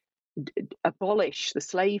abolish the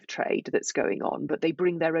slave trade that's going on, but they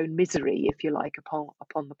bring their own misery, if you like,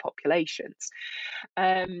 upon the populations.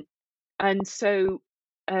 And so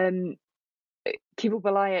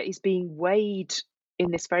Kiva-Bulaya is being weighed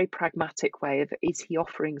in this very pragmatic way of, is he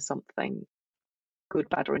offering something good,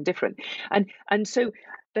 bad, or indifferent? And so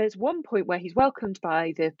there's one point where he's welcomed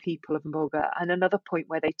by the people of Mboga, and another point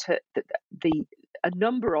where a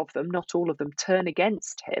number of them, not all of them, turn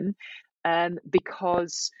against him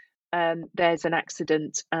because there's an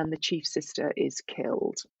accident and the chief sister is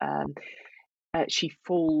killed. She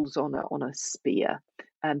falls on a spear,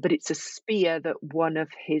 but it's a spear that one of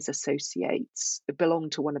his associates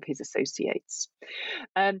belonged to one of his associates,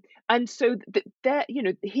 and so there,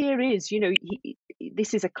 here is,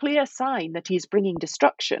 this is a clear sign that he's bringing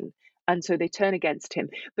destruction, and so they turn against him.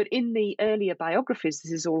 But in the earlier biographies,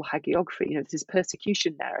 this is all hagiography. This is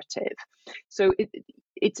persecution narrative. So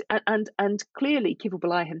it's and clearly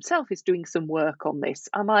Kiva-Bulaya himself is doing some work on this.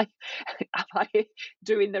 Am I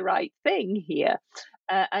doing the right thing here?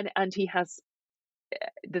 And he has.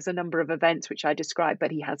 There's a number of events which I describe,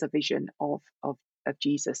 but he has a vision of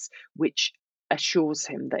Jesus, which assures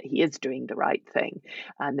him that he is doing the right thing,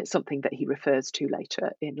 and it's something that he refers to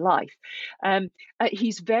later in life.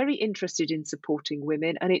 He's very interested in supporting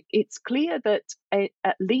women, and it's clear that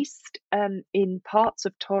at least in parts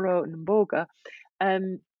of Toro and Mboga,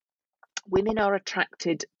 women are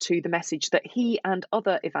attracted to the message that he and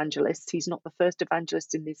other evangelists, he's not the first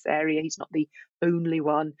evangelist in this area, he's not the only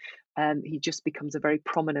one, he just becomes a very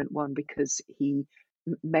prominent one because he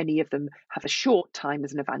many of them have a short time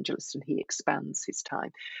as an evangelist, and he expands his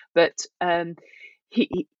time. But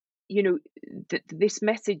he you know, this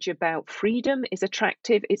message about freedom is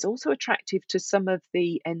attractive. It's also attractive to some of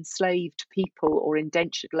the enslaved people or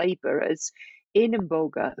indentured laborers in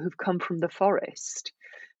Mboga who've come from the forest.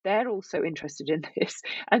 They're also interested in this.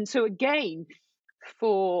 And so again,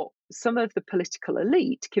 for some of the political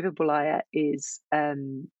elite, Kiva Bulaya is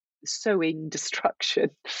sowing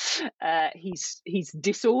destruction. He's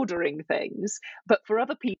disordering things, but for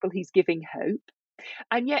other people, he's giving hope.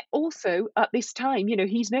 And yet also at this time,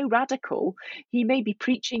 he's no radical. He may be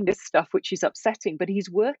preaching this stuff, which is upsetting, but he's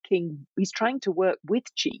trying to work with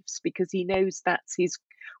chiefs because he knows that's his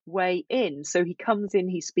way in. So he comes in,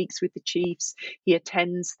 he speaks with the chiefs, he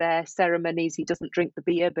attends their ceremonies, he doesn't drink the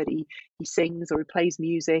beer, but he sings or he plays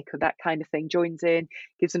music or that kind of thing, joins in,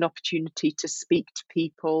 gives an opportunity to speak to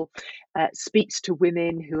people, speaks to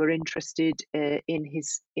women who are interested in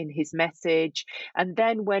his message. And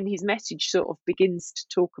then when his message sort of begins to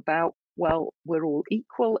talk about, well, we're all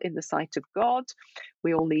equal in the sight of God,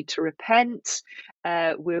 we all need to repent,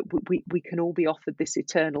 we can all be offered this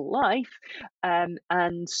eternal life, and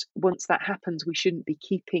once that happens, we shouldn't be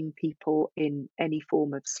keeping people in any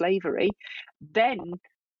form of slavery. Then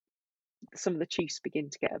some of the chiefs begin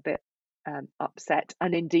to get a bit upset,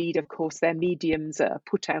 and indeed, of course, their mediums are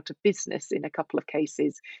put out of business in a couple of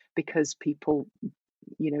cases because people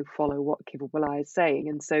follow what Kiva Bulaya is saying.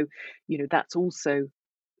 And so that's also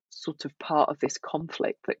sort of part of this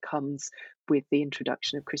conflict that comes with the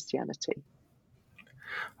introduction of Christianity.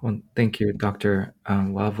 Well, thank you, Dr.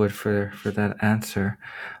 Wildwood, for that answer.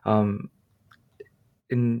 In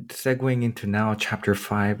segueing into now chapter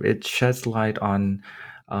 5, it sheds light on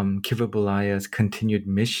Kiva Bulaya's continued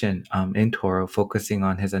mission in Toro, focusing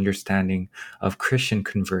on his understanding of Christian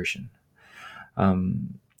conversion.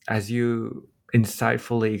 As you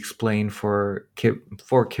insightfully explained for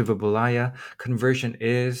Kiva Bulaya, conversion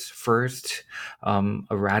is first a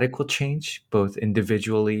radical change, both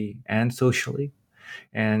individually and socially.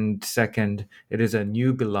 And second, it is a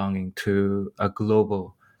new belonging to a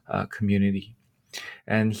global community.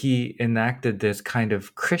 And he enacted this kind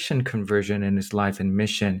of Christian conversion in his life and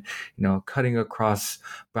mission, cutting across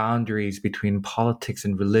boundaries between politics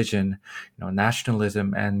and religion,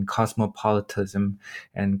 nationalism and cosmopolitanism,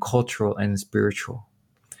 and cultural and spiritual.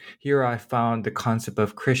 Here I found the concept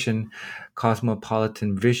of Christian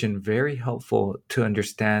cosmopolitan vision very helpful to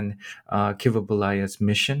understand Kiva Bulaya's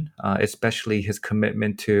mission, especially his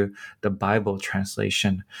commitment to the Bible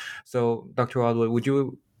translation. So, Dr. Wildwood, would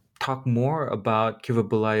you talk more about Kiva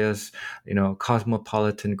Bulaya's,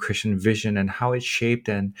 cosmopolitan Christian vision and how it shaped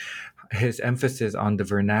and his emphasis on the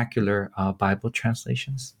vernacular Bible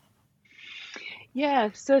translations? Yeah,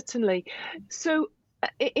 certainly. So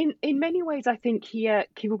in many ways, I think here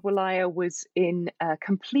Kiva Bulaya was in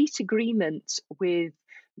complete agreement with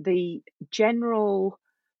the general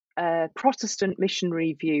Protestant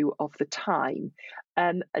missionary view of the time.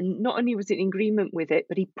 And not only was it in agreement with it,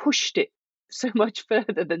 but he pushed it so much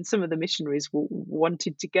further than some of the missionaries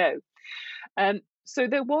wanted to go. So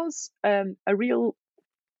there was a real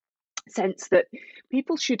sense that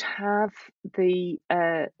people should have the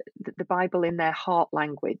Bible in their heart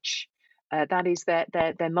language, that is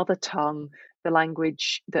their mother tongue, the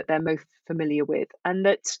language that they're most familiar with, and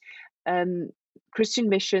that Christian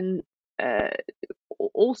mission,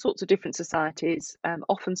 all sorts of different societies,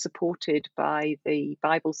 often supported by the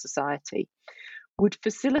Bible Society, would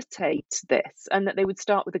facilitate this, and that they would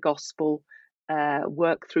start with the gospel,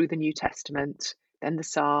 work through the New Testament, then the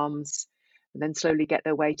Psalms, and then slowly get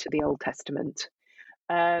their way to the Old Testament.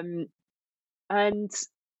 And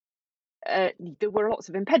there were lots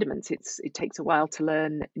of impediments. It takes a while to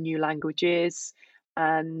learn new languages,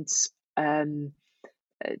 and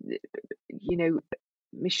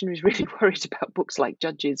missionaries really worried about books like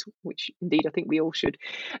Judges, which indeed I think we all should,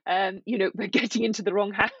 but getting into the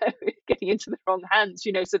wrong hands,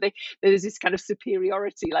 so there's this kind of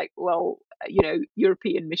superiority, like, well,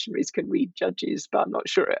 European missionaries can read Judges, but I'm not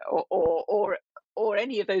sure, or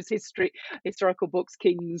any of those historical books,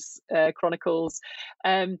 Kings, Chronicles,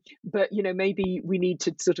 but maybe we need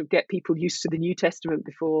to sort of get people used to the New Testament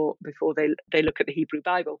before they look at the Hebrew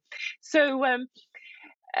Bible. So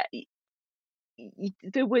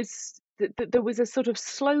there was a sort of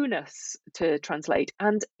slowness to translate,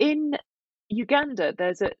 and in Uganda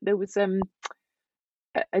there was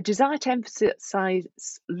a desire to emphasize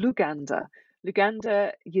Luganda,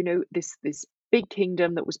 this big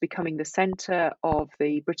kingdom that was becoming the center of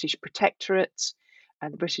the British Protectorate,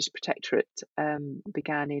 and the British Protectorate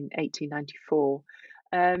began in 1894.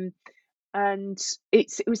 and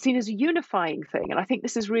it was seen as a unifying thing. And I think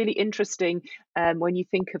this is really interesting when you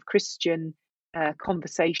think of Christian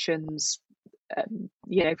conversations,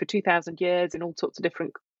 for 2,000 years in all sorts of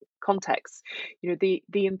different contexts. The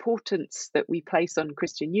importance that we place on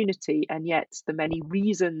Christian unity, and yet the many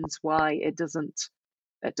reasons why it doesn't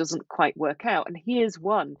quite work out. And here's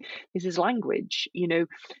one: this is language. Do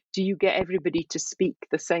you get everybody to speak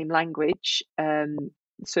the same language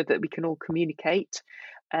so that we can all communicate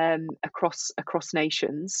across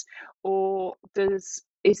nations, or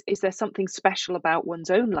is there something special about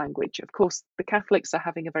one's own language? Of course, the Catholics are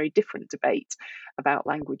having a very different debate about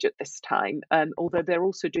language at this time, although they're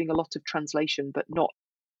also doing a lot of translation, but not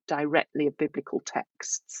directly of biblical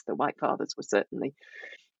texts. The White Fathers were certainly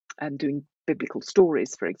doing biblical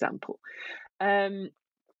stories, for example.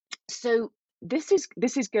 So this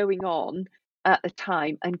is going on at the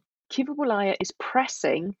time, and Kiva Bulaya is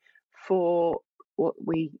pressing for what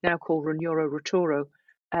we now call Runiero Rutoro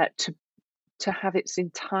to have its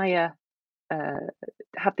entire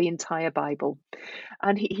have the entire Bible.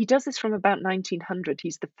 And he does this from about 1900.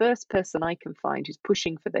 He's the first person I can find who's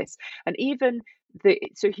pushing for this. And even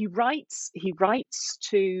so he writes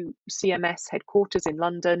to CMS headquarters in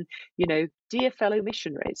London, dear fellow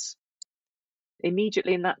missionaries.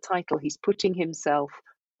 Immediately in that title, he's putting himself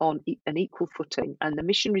on an equal footing, and the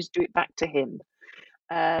missionaries do it back to him.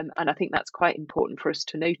 And I think that's quite important for us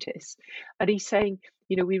to notice. And he's saying,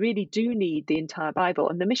 we really do need the entire Bible.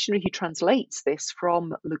 And the missionary who translates this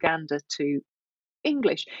from Luganda to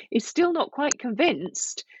English is still not quite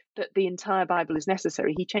convinced that the entire Bible is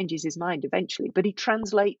necessary. He changes his mind eventually, but he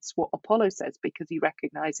translates what Apollo says because he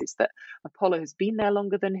recognizes that Apollo has been there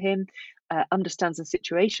longer than him, understands the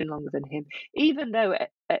situation longer than him, even though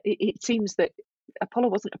it seems that Apollo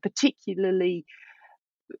wasn't a particularly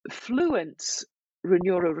fluent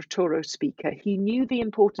Runiero Rutoro speaker. He knew the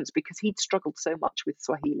importance because he'd struggled so much with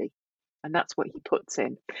Swahili. And that's what he puts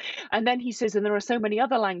in. And then he says, and there are so many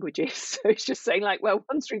other languages. So he's just saying, like, well,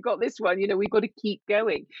 once we've got this one, we've got to keep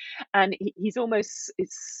going. And he's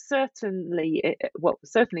certainly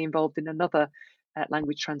involved in another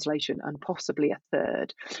language translation and possibly a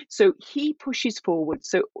third. So he pushes forward.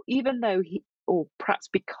 So even though or perhaps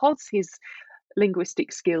because his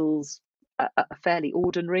linguistic skills are fairly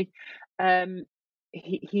ordinary,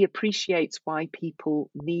 he appreciates why people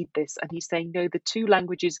need this. And he's saying, no, the two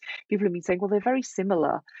languages, people have been saying, well, they're very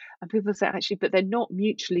similar. And people say, actually, but they're not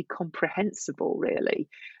mutually comprehensible, really.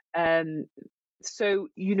 So,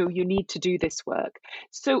 you need to do this work.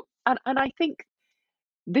 So, and I think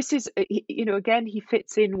this is, again, he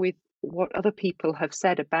fits in with what other people have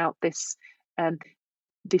said about this,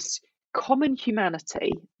 this common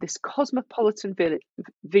humanity, this cosmopolitan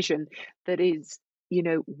vision that is,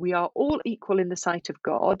 we are all equal in the sight of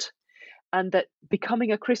God, and that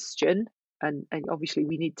becoming a Christian, and obviously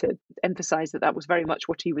we need to emphasize that was very much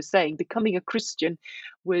what he was saying, becoming a Christian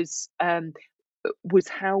was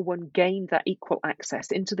how one gained that equal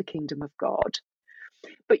access into the kingdom of God.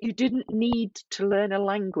 But you didn't need to learn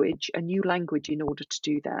a new language in order to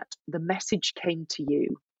do that. The message came to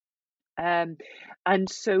you. And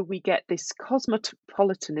so we get this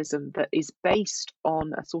cosmopolitanism that is based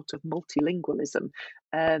on a sort of multilingualism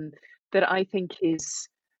that I think is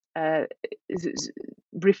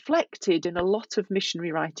reflected in a lot of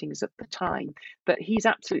missionary writings at the time. But he's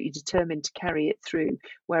absolutely determined to carry it through,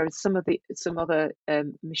 whereas some other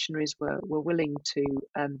missionaries were willing to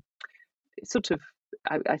sort of,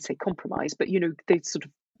 I'd say, compromise, but they sort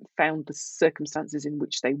of found the circumstances in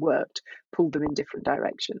which they worked pulled them in different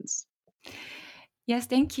directions. Yes,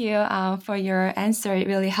 thank you for your answer. It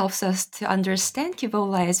really helps us to understand Kiva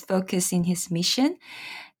Bulaya's focus in his mission.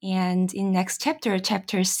 And in next chapter,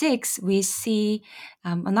 chapter 6, we see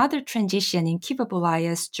another transition in Kiva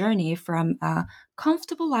Bulaya's journey from a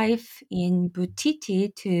comfortable life in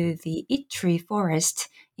Butiti to the Ituri forest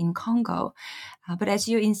in Congo. But as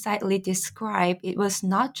you insightfully describe, it was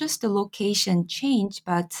not just the location change,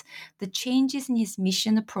 but the changes in his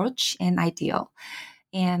mission approach and ideal.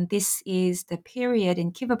 And this is the period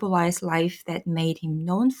in Kiva Bulaya's life that made him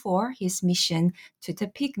known for his mission to the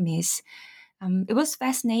Pygmies. It was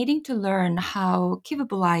fascinating to learn how Kiva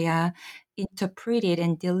Bulaya interpreted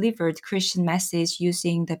and delivered Christian message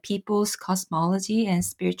using the people's cosmology and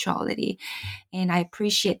spirituality. And I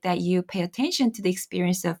appreciate that you pay attention to the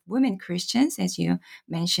experience of women Christians, as you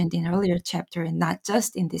mentioned in earlier chapter, and not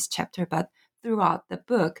just in this chapter, but throughout the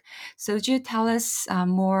book. So would you tell us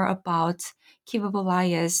more about Kiva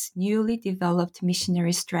Bulaya's newly developed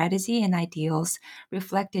missionary strategy and ideals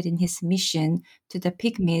reflected in his mission to the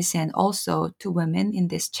Pygmies and also to women in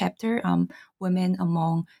this chapter, women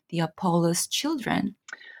among the Apollo's children?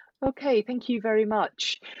 Okay, thank you very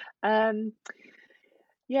much. Um,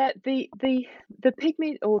 yeah, the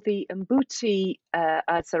pygmy or the Mbuti,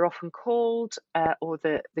 as they're often called, or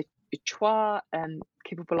the Chwa,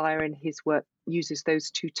 Kibubulaya in his work uses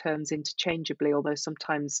those two terms interchangeably, although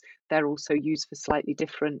sometimes they're also used for slightly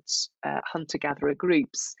different hunter-gatherer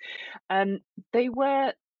groups. They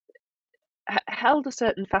were held a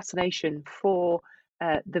certain fascination for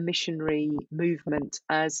the missionary movement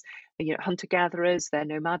as, you know, hunter-gatherers. They're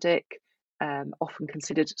nomadic, often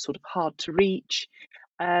considered sort of hard to reach.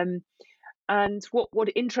 Um, and what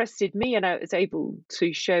interested me and I was able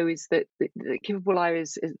to show is that Kibubulaya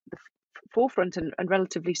is the forefront and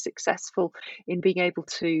relatively successful in being able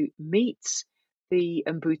to meet the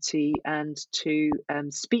Mbuti and to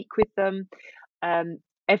speak with them.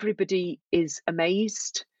 Everybody is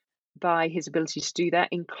amazed by his ability to do that,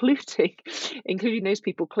 including those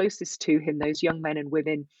people closest to him, those young men and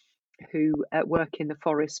women who work in the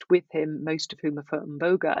forest with him, most of whom are from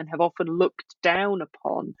Mboga and have often looked down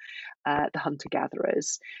upon the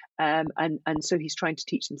hunter-gatherers. And so he's trying to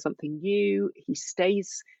teach them something new. He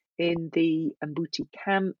stays in the Mbuti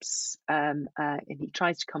camps and he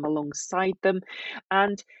tries to come alongside them.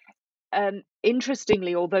 And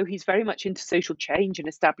interestingly, although he's very much into social change and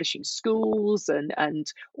establishing schools and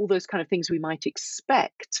all those kind of things we might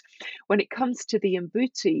expect, when it comes to the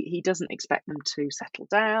Mbuti, he doesn't expect them to settle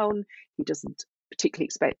down. He doesn't particularly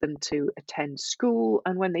expect them to attend school.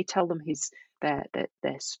 And when they tell them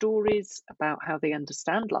their stories about how they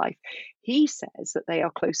understand life, he says that they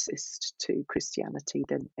are closest to Christianity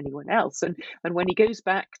than anyone else. And when he goes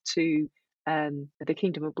back to the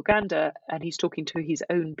kingdom of Buganda and he's talking to his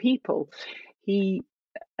own people, he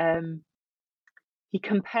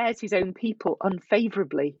compares his own people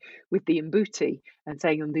unfavorably with the Mbuti and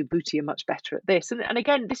saying the Mbuti are much better at this. And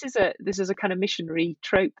again, this is a kind of missionary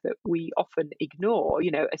trope that we often ignore.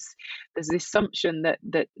 You know, there's the assumption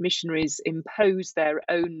that missionaries impose their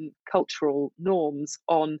own cultural norms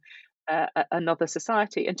on another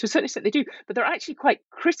society, and to a certain extent they do, but they're actually quite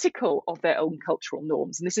critical of their own cultural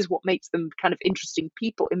norms, and this is what makes them kind of interesting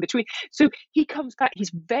people in between. So he comes back,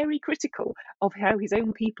 he's very critical of how his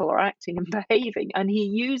own people are acting and behaving, and he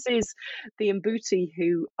uses the Mbuti,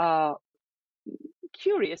 who are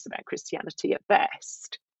curious about Christianity at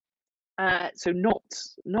best, so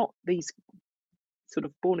not these sort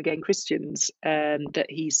of born again Christians that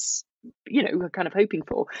he's, you know, kind of hoping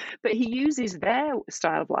for, but he uses their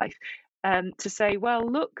style of life to say, well,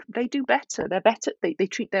 look, they do better. They're better. They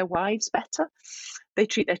treat their wives better. They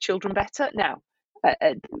treat their children better. Now,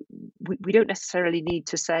 we don't necessarily need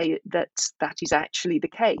to say that that is actually the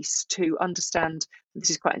case to understand this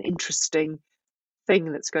is quite an interesting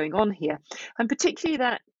thing that's going on here, and particularly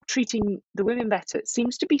that treating the women better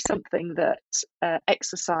seems to be something that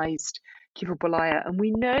exercised Kibubulaya, and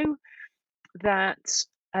we know that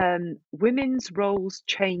women's roles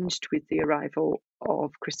changed with the arrival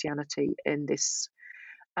of Christianity in this,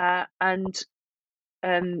 and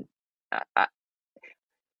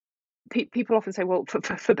people often say, well,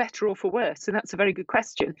 for better or for worse, and that's a very good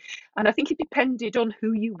question. And I think it depended on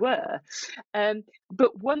who you were.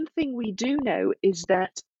 But one thing we do know is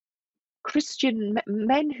that Christian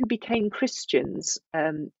men who became Christians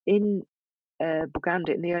in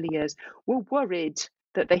Buganda in the early years were worried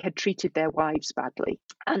that they had treated their wives badly,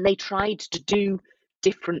 and they tried to do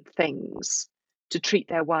different things to treat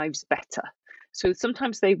their wives better. So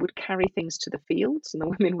sometimes they would carry things to the fields and the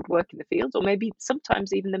women would work in the fields, or maybe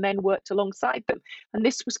sometimes even the men worked alongside them. And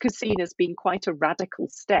this was seen as being quite a radical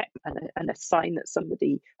step and a sign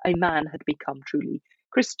that a man had become truly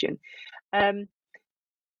Christian.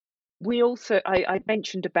 We also, I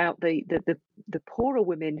mentioned about the poorer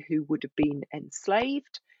women who would have been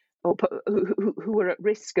enslaved, or who were at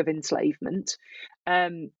risk of enslavement,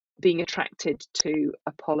 being attracted to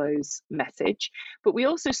Apollo's message. But we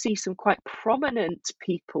also see some quite prominent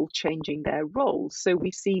people changing their roles. So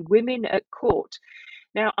we see women at court.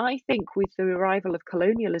 Now, I think with the arrival of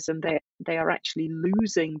colonialism, they are actually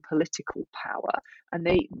losing political power, and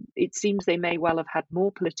it seems they may well have had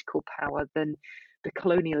more political power than the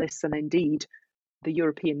colonialists and indeed the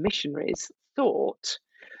European missionaries thought.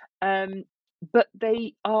 But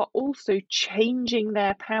they are also changing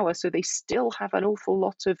their power, so they still have an awful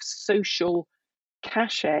lot of social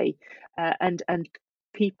cachet, and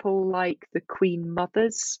people like the Queen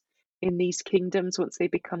Mothers in these kingdoms, once they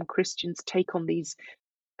become Christians, take on these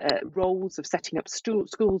roles of setting up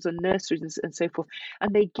schools and nurseries and so forth,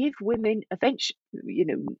 and they give women eventually, you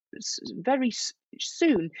know, very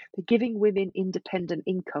soon, they're giving women independent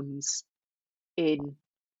incomes in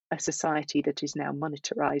a society that is now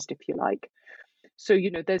monetarized, if you like. So,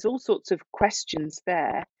 you know, there's all sorts of questions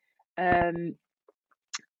there Um,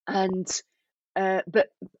 and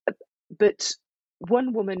but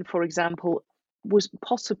one woman, for example, was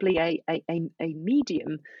possibly a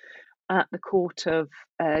medium at the court of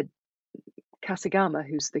Kasagama,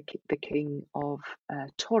 who's the king of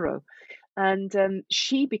Toro, and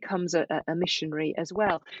she becomes a missionary as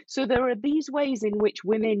well. So there are these ways in which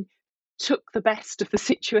women took the best of the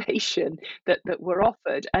situation that were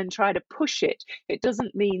offered and try to push it. It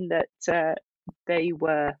doesn't mean that they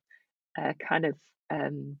were kind of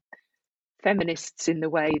feminists in the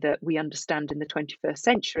way that we understand in the 21st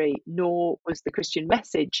century, nor was the Christian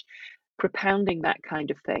message propounding that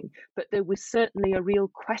kind of thing. But there was certainly a real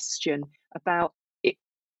question about it.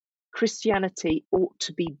 Christianity ought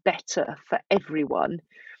to be better for everyone,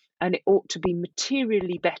 and it ought to be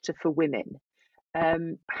materially better for women.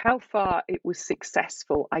 How far it was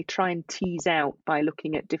successful, I try and tease out by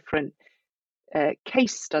looking at different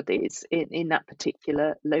case studies in that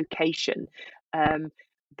particular location.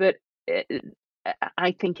 But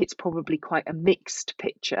I think it's probably quite a mixed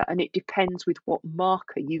picture, and it depends with what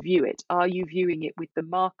marker you view it. Are you viewing it with the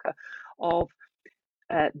marker of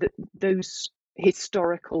those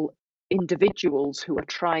historical individuals who are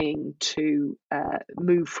trying to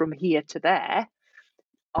move from here to there?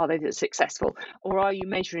 Are they successful? Or are you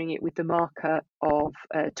measuring it with the marker of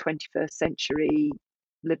 21st century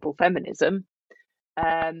liberal feminism?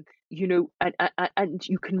 You know, and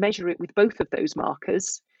you can measure it with both of those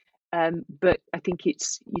markers. But I think you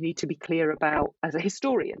need to be clear about, as a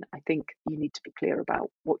historian, I think you need to be clear about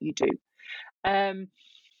what you do.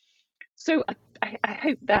 So I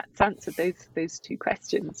hope that's answered those two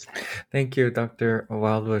questions. Thank you, Dr.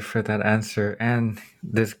 Wildwood, for that answer and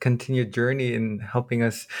this continued journey in helping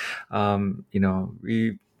us,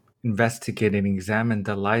 investigate and examine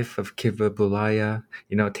the life of Kiva Bulaya,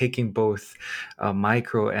 taking both a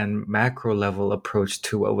micro and macro level approach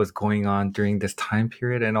to what was going on during this time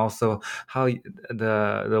period, and also how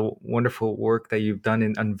the wonderful work that you've done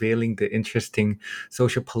in unveiling the interesting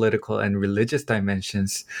social, political, and religious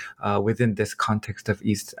dimensions within this context of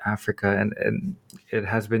East Africa. And it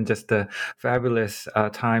has been just a fabulous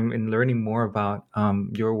time in learning more about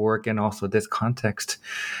your work and also this context.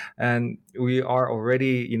 And we are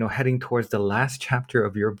already, heading towards the last chapter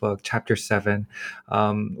of your book, chapter 7,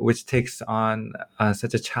 which takes on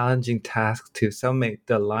such a challenging task to summate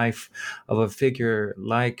the life of a figure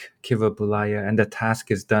like Kiva Bulaya, and the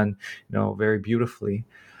task is done, very beautifully.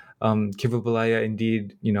 Kiva Bulaya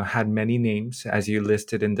indeed, had many names, as you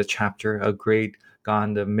listed in the chapter: a great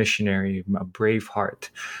Ganda missionary, a brave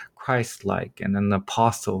heart, Christ-like, and an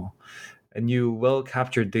apostle. And you well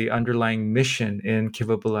captured the underlying mission in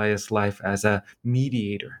Kiva Bulaya's life as a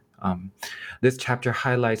mediator. This chapter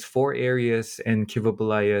highlights 4 areas in Kiva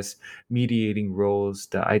Bulaya's mediating roles: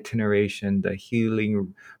 the itineration, the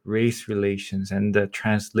healing, race relations, and the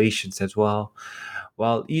translations as well.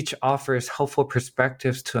 While each offers helpful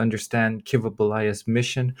perspectives to understand Kiva Bulaya's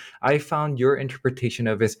mission, I found your interpretation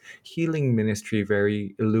of his healing ministry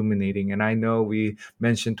very illuminating. And I know we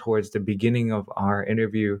mentioned towards the beginning of our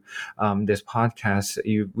interview, this podcast,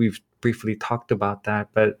 we've briefly talked about that,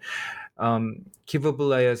 but Kiva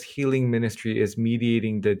Bulaya's healing ministry is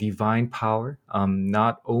mediating the divine power,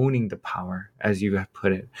 not owning the power, as you have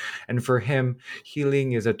put it. And for him,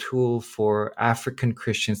 healing is a tool for African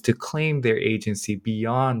Christians to claim their agency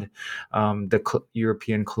beyond the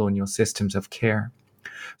European colonial systems of care.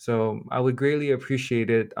 So I would greatly appreciate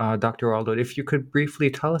it, Dr. Wildwood, if you could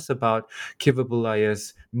briefly tell us about Kiva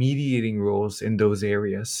Bulaya's mediating roles in those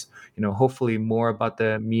areas. Hopefully more about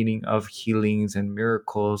the meaning of healings and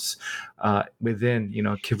miracles within,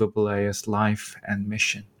 Kiva Bulaya's life and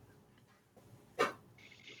mission.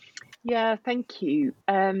 Yeah, thank you.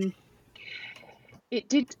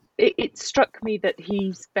 It struck me that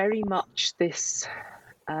he's very much this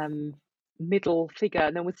middle figure,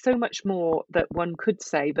 and there was so much more that one could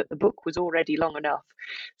say, but the book was already long enough,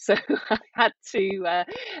 so I had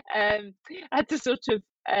to sort of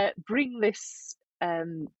bring this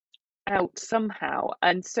out somehow.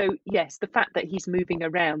 And so yes, the fact that he's moving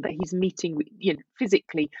around, that he's meeting with,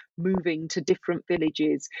 physically moving to different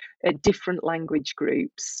villages, different language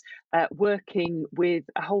groups, working with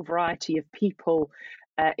a whole variety of people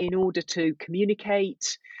in order to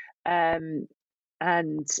communicate and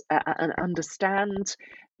understand,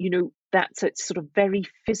 that's a sort of very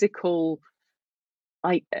physical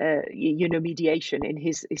mediation in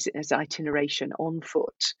his itineration on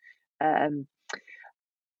foot.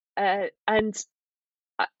 And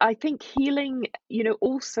I think healing,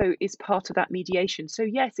 also is part of that mediation. So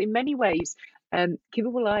yes, in many ways, Kiva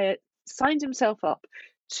Bulaya signs himself up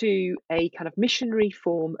to a kind of missionary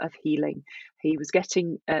form of healing. He was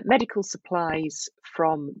getting medical supplies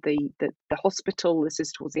from the hospital. This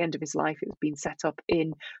is towards the end of his life. It was being set up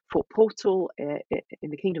in Fort Portal in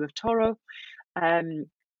the Kingdom of Toro,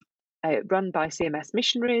 run by CMS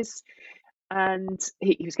missionaries. And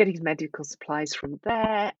he was getting his medical supplies from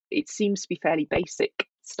there. It seems to be fairly basic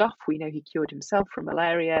stuff. We know he cured himself from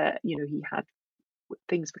malaria. You know, he had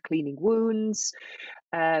things for cleaning wounds,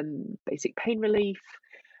 basic pain relief.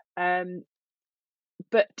 And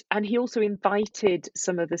he also invited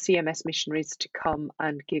some of the CMS missionaries to come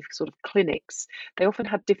and give sort of clinics. They often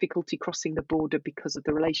had difficulty crossing the border because of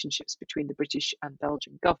the relationships between the British and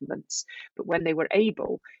Belgian governments. But when they were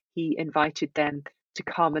able, he invited them to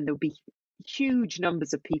come, and there would be huge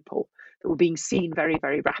numbers of people that were being seen very,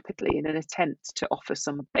 very rapidly in an attempt to offer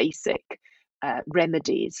some basic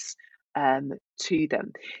remedies to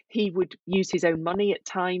them. He would use his own money at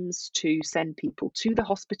times to send people to the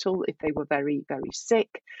hospital if they were very, very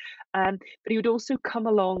sick. But he would also come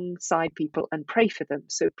alongside people and pray for them.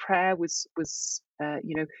 So prayer was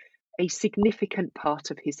a significant part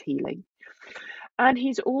of his healing. And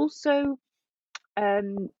he's also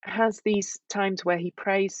has these times where he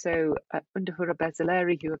prays. So Underhura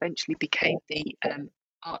Bezzeleri, who eventually became the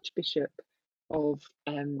Archbishop of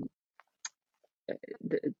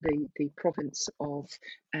the province of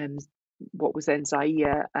what was then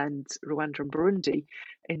Zaire and Rwanda and Burundi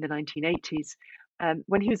in the 1980s,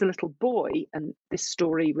 when he was a little boy, and this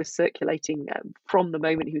story was circulating from the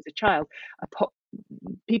moment he was a child,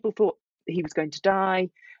 people thought he was going to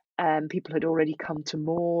die. People had already come to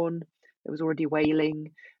mourn. There was already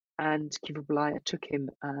wailing, and Kivu Bulaya took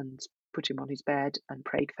him and put him on his bed and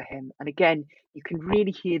prayed for him. And again, you can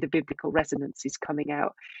really hear the biblical resonances coming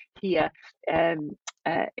out here.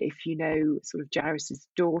 If you know sort of Jairus's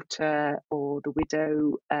daughter, or the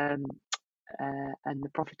widow, and the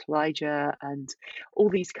prophet Elijah, and all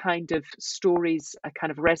these kind of stories are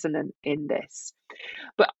kind of resonant in this.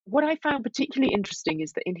 But what I found particularly interesting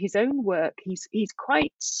is that in his own work, he's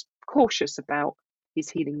quite cautious about his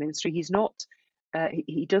healing ministry. He's not,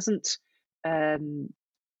 he doesn't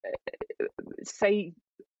say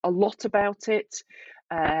a lot about it.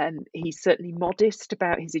 He's certainly modest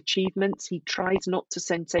about his achievements. He tries not to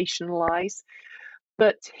sensationalize.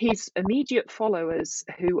 But his immediate followers,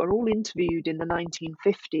 who are all interviewed in the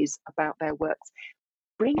 1950s about their works,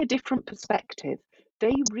 bring a different perspective.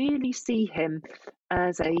 They really see him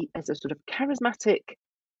as a sort of charismatic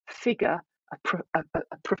figure, a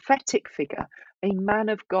prophetic figure, a man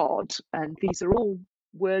of God. And these are all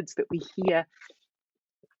words that we hear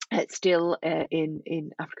still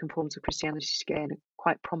in African forms of Christianity today, and are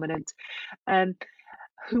quite prominent,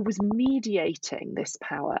 who was mediating this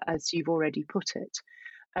power, as you've already put it.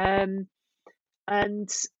 And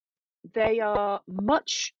they are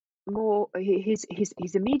much more, his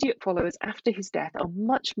immediate followers after his death are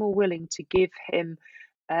much more willing to give him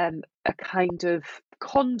a kind of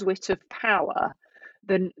conduit of power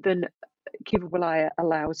than Kivu Bulaya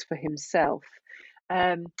allows for himself.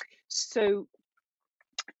 I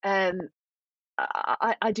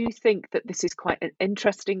do think that this is quite an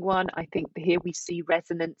interesting one. I think here we see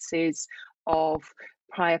resonances of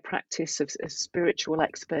prior practice of spiritual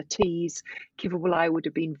expertise. Kivu Bulaya would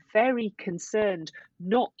have been very concerned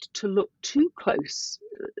not to look too close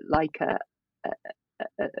like a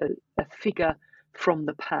figure from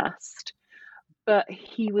the past, but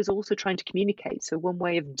he was also trying to communicate. So one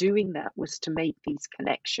way of doing that was to make these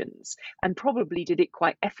connections, and probably did it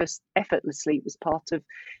quite effortlessly. It was part of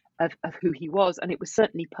who he was, and it was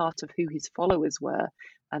certainly part of who his followers were,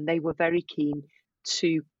 and they were very keen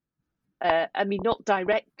to not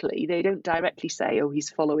directly, they don't directly say, oh,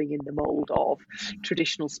 he's following in the mold of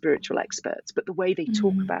traditional spiritual experts, but the way they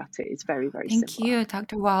talk about it is very, very similar. Thank you,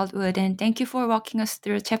 Dr. Wildwood, and thank you for walking us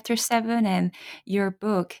through chapter 7 and your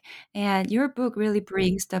book. And your book really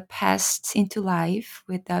brings the past into life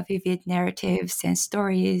with vivid narratives and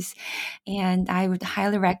stories, and I would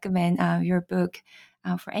highly recommend your book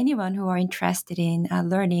for anyone who are interested in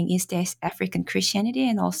learning East African Christianity,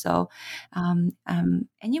 and also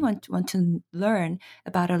anyone want to learn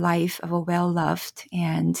about a life of a well-loved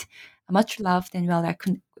and much loved and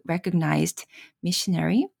well-recognized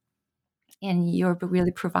missionary. And your book really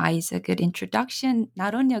provides a good introduction,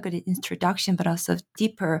 not only a good introduction, but also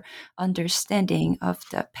deeper understanding of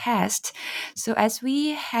the past. So as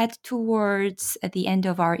we head towards the end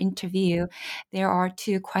of our interview, there are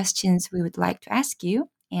 2 questions we would like to ask you.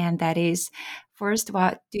 And that is, first,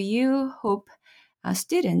 what do you hope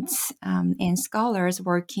students and scholars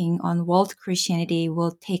working on world Christianity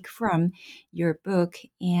will take from your book,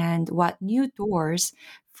 and what new doors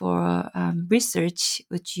for research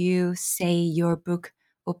would you say your book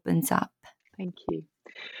opens up? Thank you.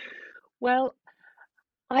 Well,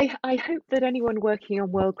 I hope that anyone working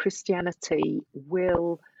on world Christianity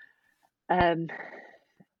will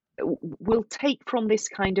take from this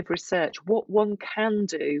kind of research what one can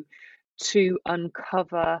do to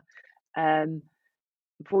uncover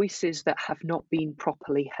voices that have not been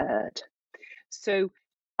properly heard. So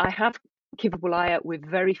I have Kivubulaya. We're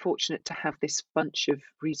very fortunate to have this bunch of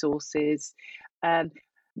resources.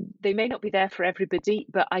 They may not be there for everybody,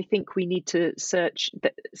 but I think we need to search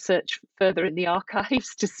further in the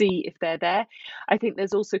archives to see if they're there. I think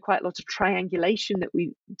there's also quite a lot of triangulation that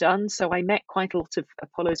we've done. So I met quite a lot of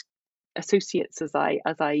Apollo's associates as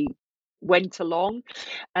I went along,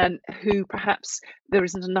 who perhaps there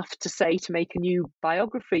isn't enough to say to make a new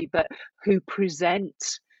biography, but who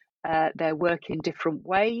present their work in different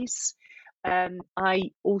ways. I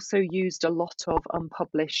also used a lot of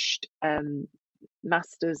unpublished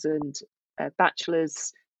master's and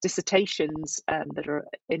bachelor's dissertations that are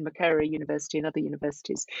in Makerere University and other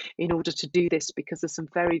universities in order to do this, because there's some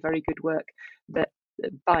very, very good work that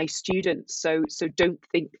by students. So don't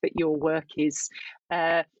think that your work is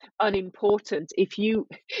unimportant. If you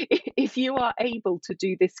are able to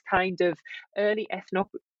do this kind of early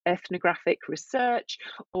ethnographic research,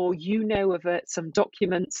 or of some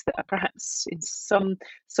documents that are perhaps in some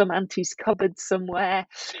auntie's cupboard somewhere,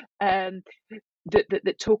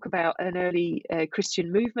 that talk about an early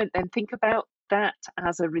Christian movement, then think about that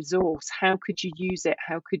as a resource. How could you use it?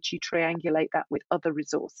 How could you triangulate that with other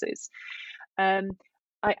resources?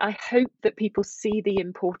 I hope that people see the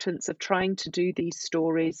importance of trying to do these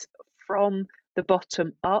stories from the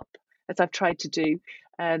bottom up, as I've tried to do.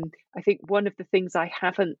 I think one of the things I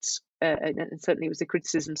haven't, and certainly it was a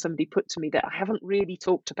criticism somebody put to me, that I haven't really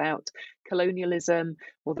talked about colonialism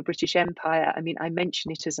or the British Empire. I mean, I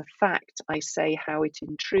mention it as a fact. I say how it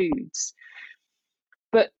intrudes.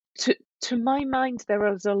 But to my mind, there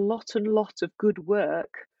is a lot of good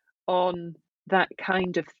work on that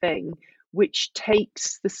kind of thing, which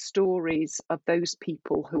takes the stories of those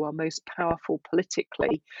people who are most powerful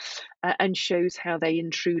politically and shows how they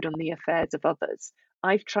intrude on the affairs of others.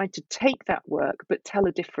 I've tried to take that work but tell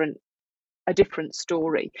a different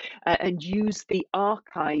story, and use the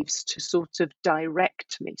archives to sort of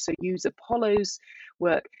direct me. So use Apollo's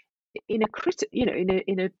work in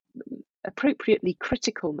a appropriately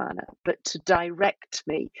critical manner, but to direct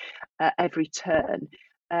me at every turn.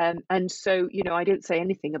 And so, I don't say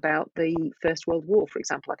anything about the First World War, for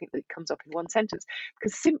example. I think that it comes up in one sentence,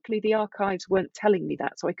 because simply the archives weren't telling me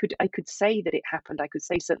that. So I could say that it happened. I could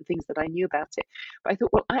say certain things that I knew about it. But I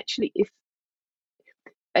thought, well, actually, if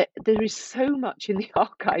there is so much in the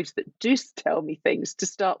archives that does tell me things, to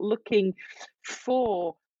start looking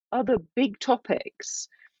for other big topics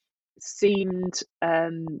seemed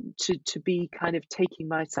to be kind of taking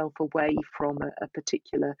myself away from a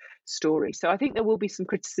particular story. So I think there will be some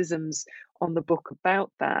criticisms on the book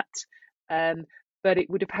about that, but it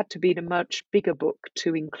would have had to be in a much bigger book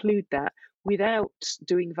to include that without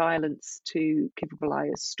doing violence to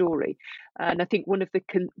Kivubulaya's story. And I think one of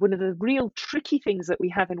the real tricky things that we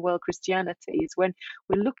have in world Christianity is when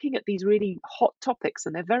we're looking at these really hot topics,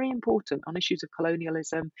 and they're very important on issues of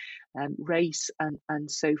colonialism, race, and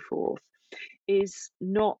so forth, is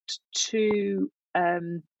not to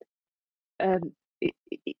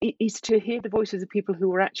is to hear the voices of people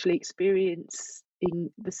who are actually experiencing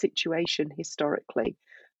the situation historically,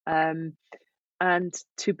 and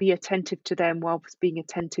to be attentive to them whilst being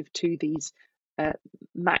attentive to these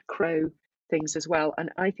macro things as well. And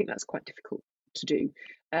I think that's quite difficult to do.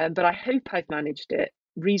 But I hope I've managed it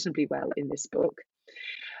reasonably well in this book.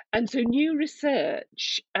 And so new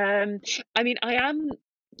research, I am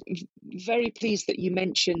very pleased that you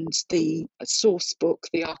mentioned the source book,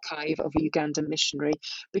 The Archive of a Ugandan Missionary,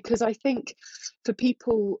 because I think for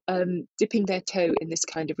people dipping their toe in this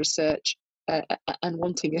kind of research, and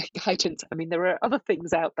wanting guidance, there are other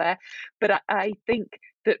things out there, but I think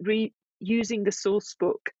that using the source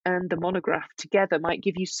book and the monograph together might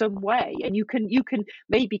give you some way, and you can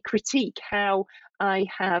maybe critique how I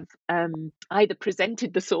have either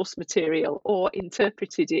presented the source material or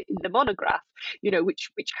interpreted it in the monograph,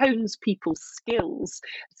 which hones people's skills.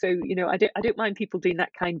 So I don't mind people doing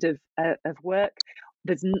that kind of work.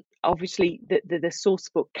 There's obviously the source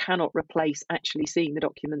book cannot replace actually seeing the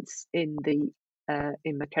documents in the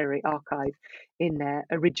in Makerere archive in their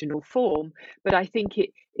original form, but I think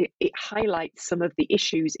it highlights some of the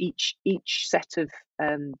issues. Each set of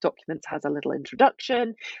documents has a little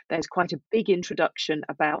introduction. There's quite a big introduction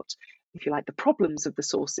about, if you like, the problems of the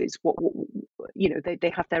sources, what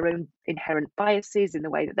they have their own inherent biases in the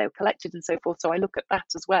way that they're collected and so forth. So I look at that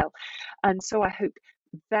as well. And so I hope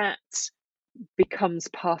that becomes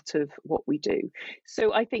part of what we do.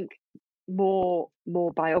 So I think more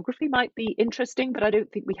biography might be interesting, but I don't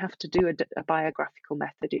think we have to do a biographical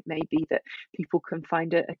method. It may be that people can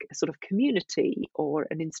find a sort of community or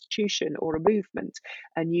an institution or a movement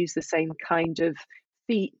and use the same kind of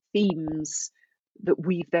themes that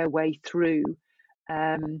weave their way through.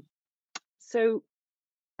 I'm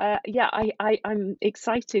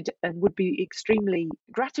excited and would be extremely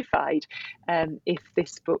gratified if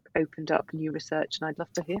this book opened up new research, and I'd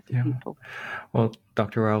love to hear from people. Well,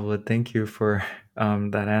 Dr. Wildwood, thank you for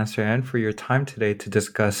that answer and for your time today to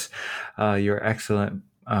discuss your excellent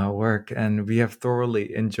work. And we have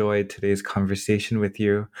thoroughly enjoyed today's conversation with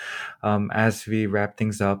you. As we wrap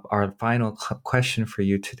things up, our final question for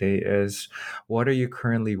you today is, what are you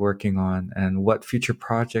currently working on, and what future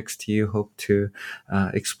projects do you hope to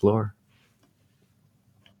explore?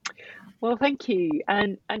 Well, thank you.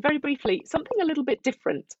 And very briefly, something a little bit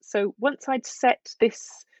different. So once I'd set this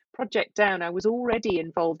project down, I was already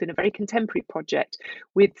involved in a very contemporary project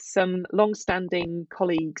with some long-standing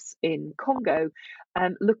colleagues in Congo,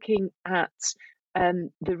 looking at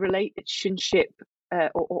the relationship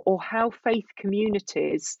or how faith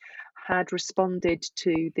communities had responded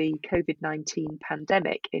to the COVID-19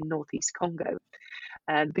 pandemic in Northeast Congo.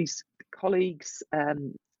 And these colleagues,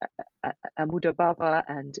 Amuda Baba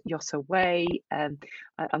and Yossa Wei,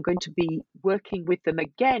 I'm going to be working with them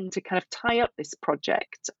again to kind of tie up this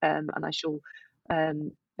project, and I shall,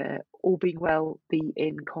 all being well, be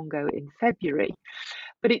in Congo in February.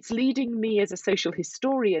 But it's leading me as a social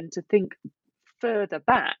historian to think further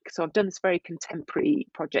back. So I've done this very contemporary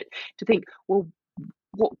project to think, well,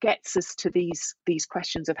 what gets us to these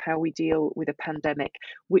questions of how we deal with a pandemic?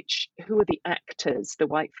 Who are the actors? The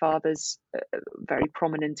white fathers, very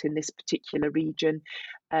prominent in this particular region.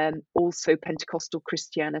 Also Pentecostal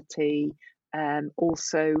Christianity.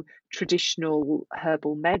 Also traditional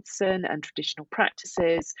herbal medicine and traditional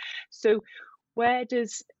practices. So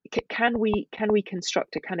can we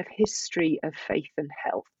construct a kind of history of faith and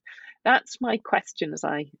health? That's my question as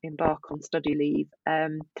I embark on study leave.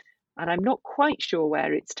 And I'm not quite sure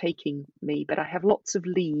where it's taking me, but I have lots of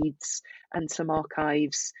leads and some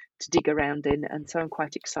archives to dig around in. And so I'm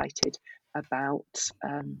quite excited about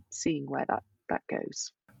seeing where that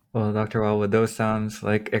goes. Well, Dr. Wildwood, those sounds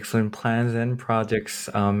like excellent plans and projects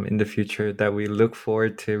in the future that we look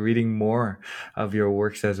forward to reading more of your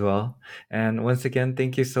works as well. And once again,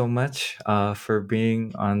 thank you so much for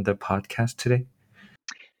being on the podcast today.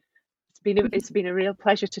 It's been a real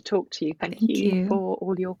pleasure to talk to you. Thank you for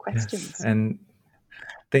all your questions. Yes, and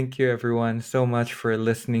thank you everyone so much for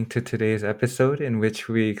listening to today's episode, in which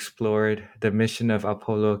we explored the mission of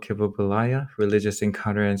Apollo Kibubulaya, Religious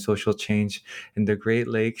Encounter and Social Change in the Great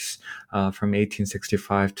Lakes from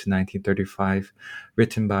 1865 to 1935,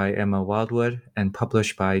 written by Emma Wildwood and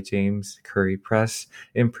published by James Curry Press,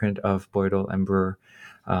 imprint of Boydell and Brewer,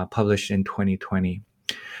 published in 2020.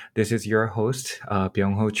 This is your host,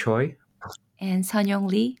 Byung-ho Choi. And Sanyong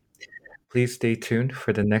Lee. Please stay tuned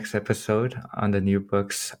for the next episode on the New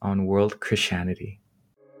Books on World Christianity.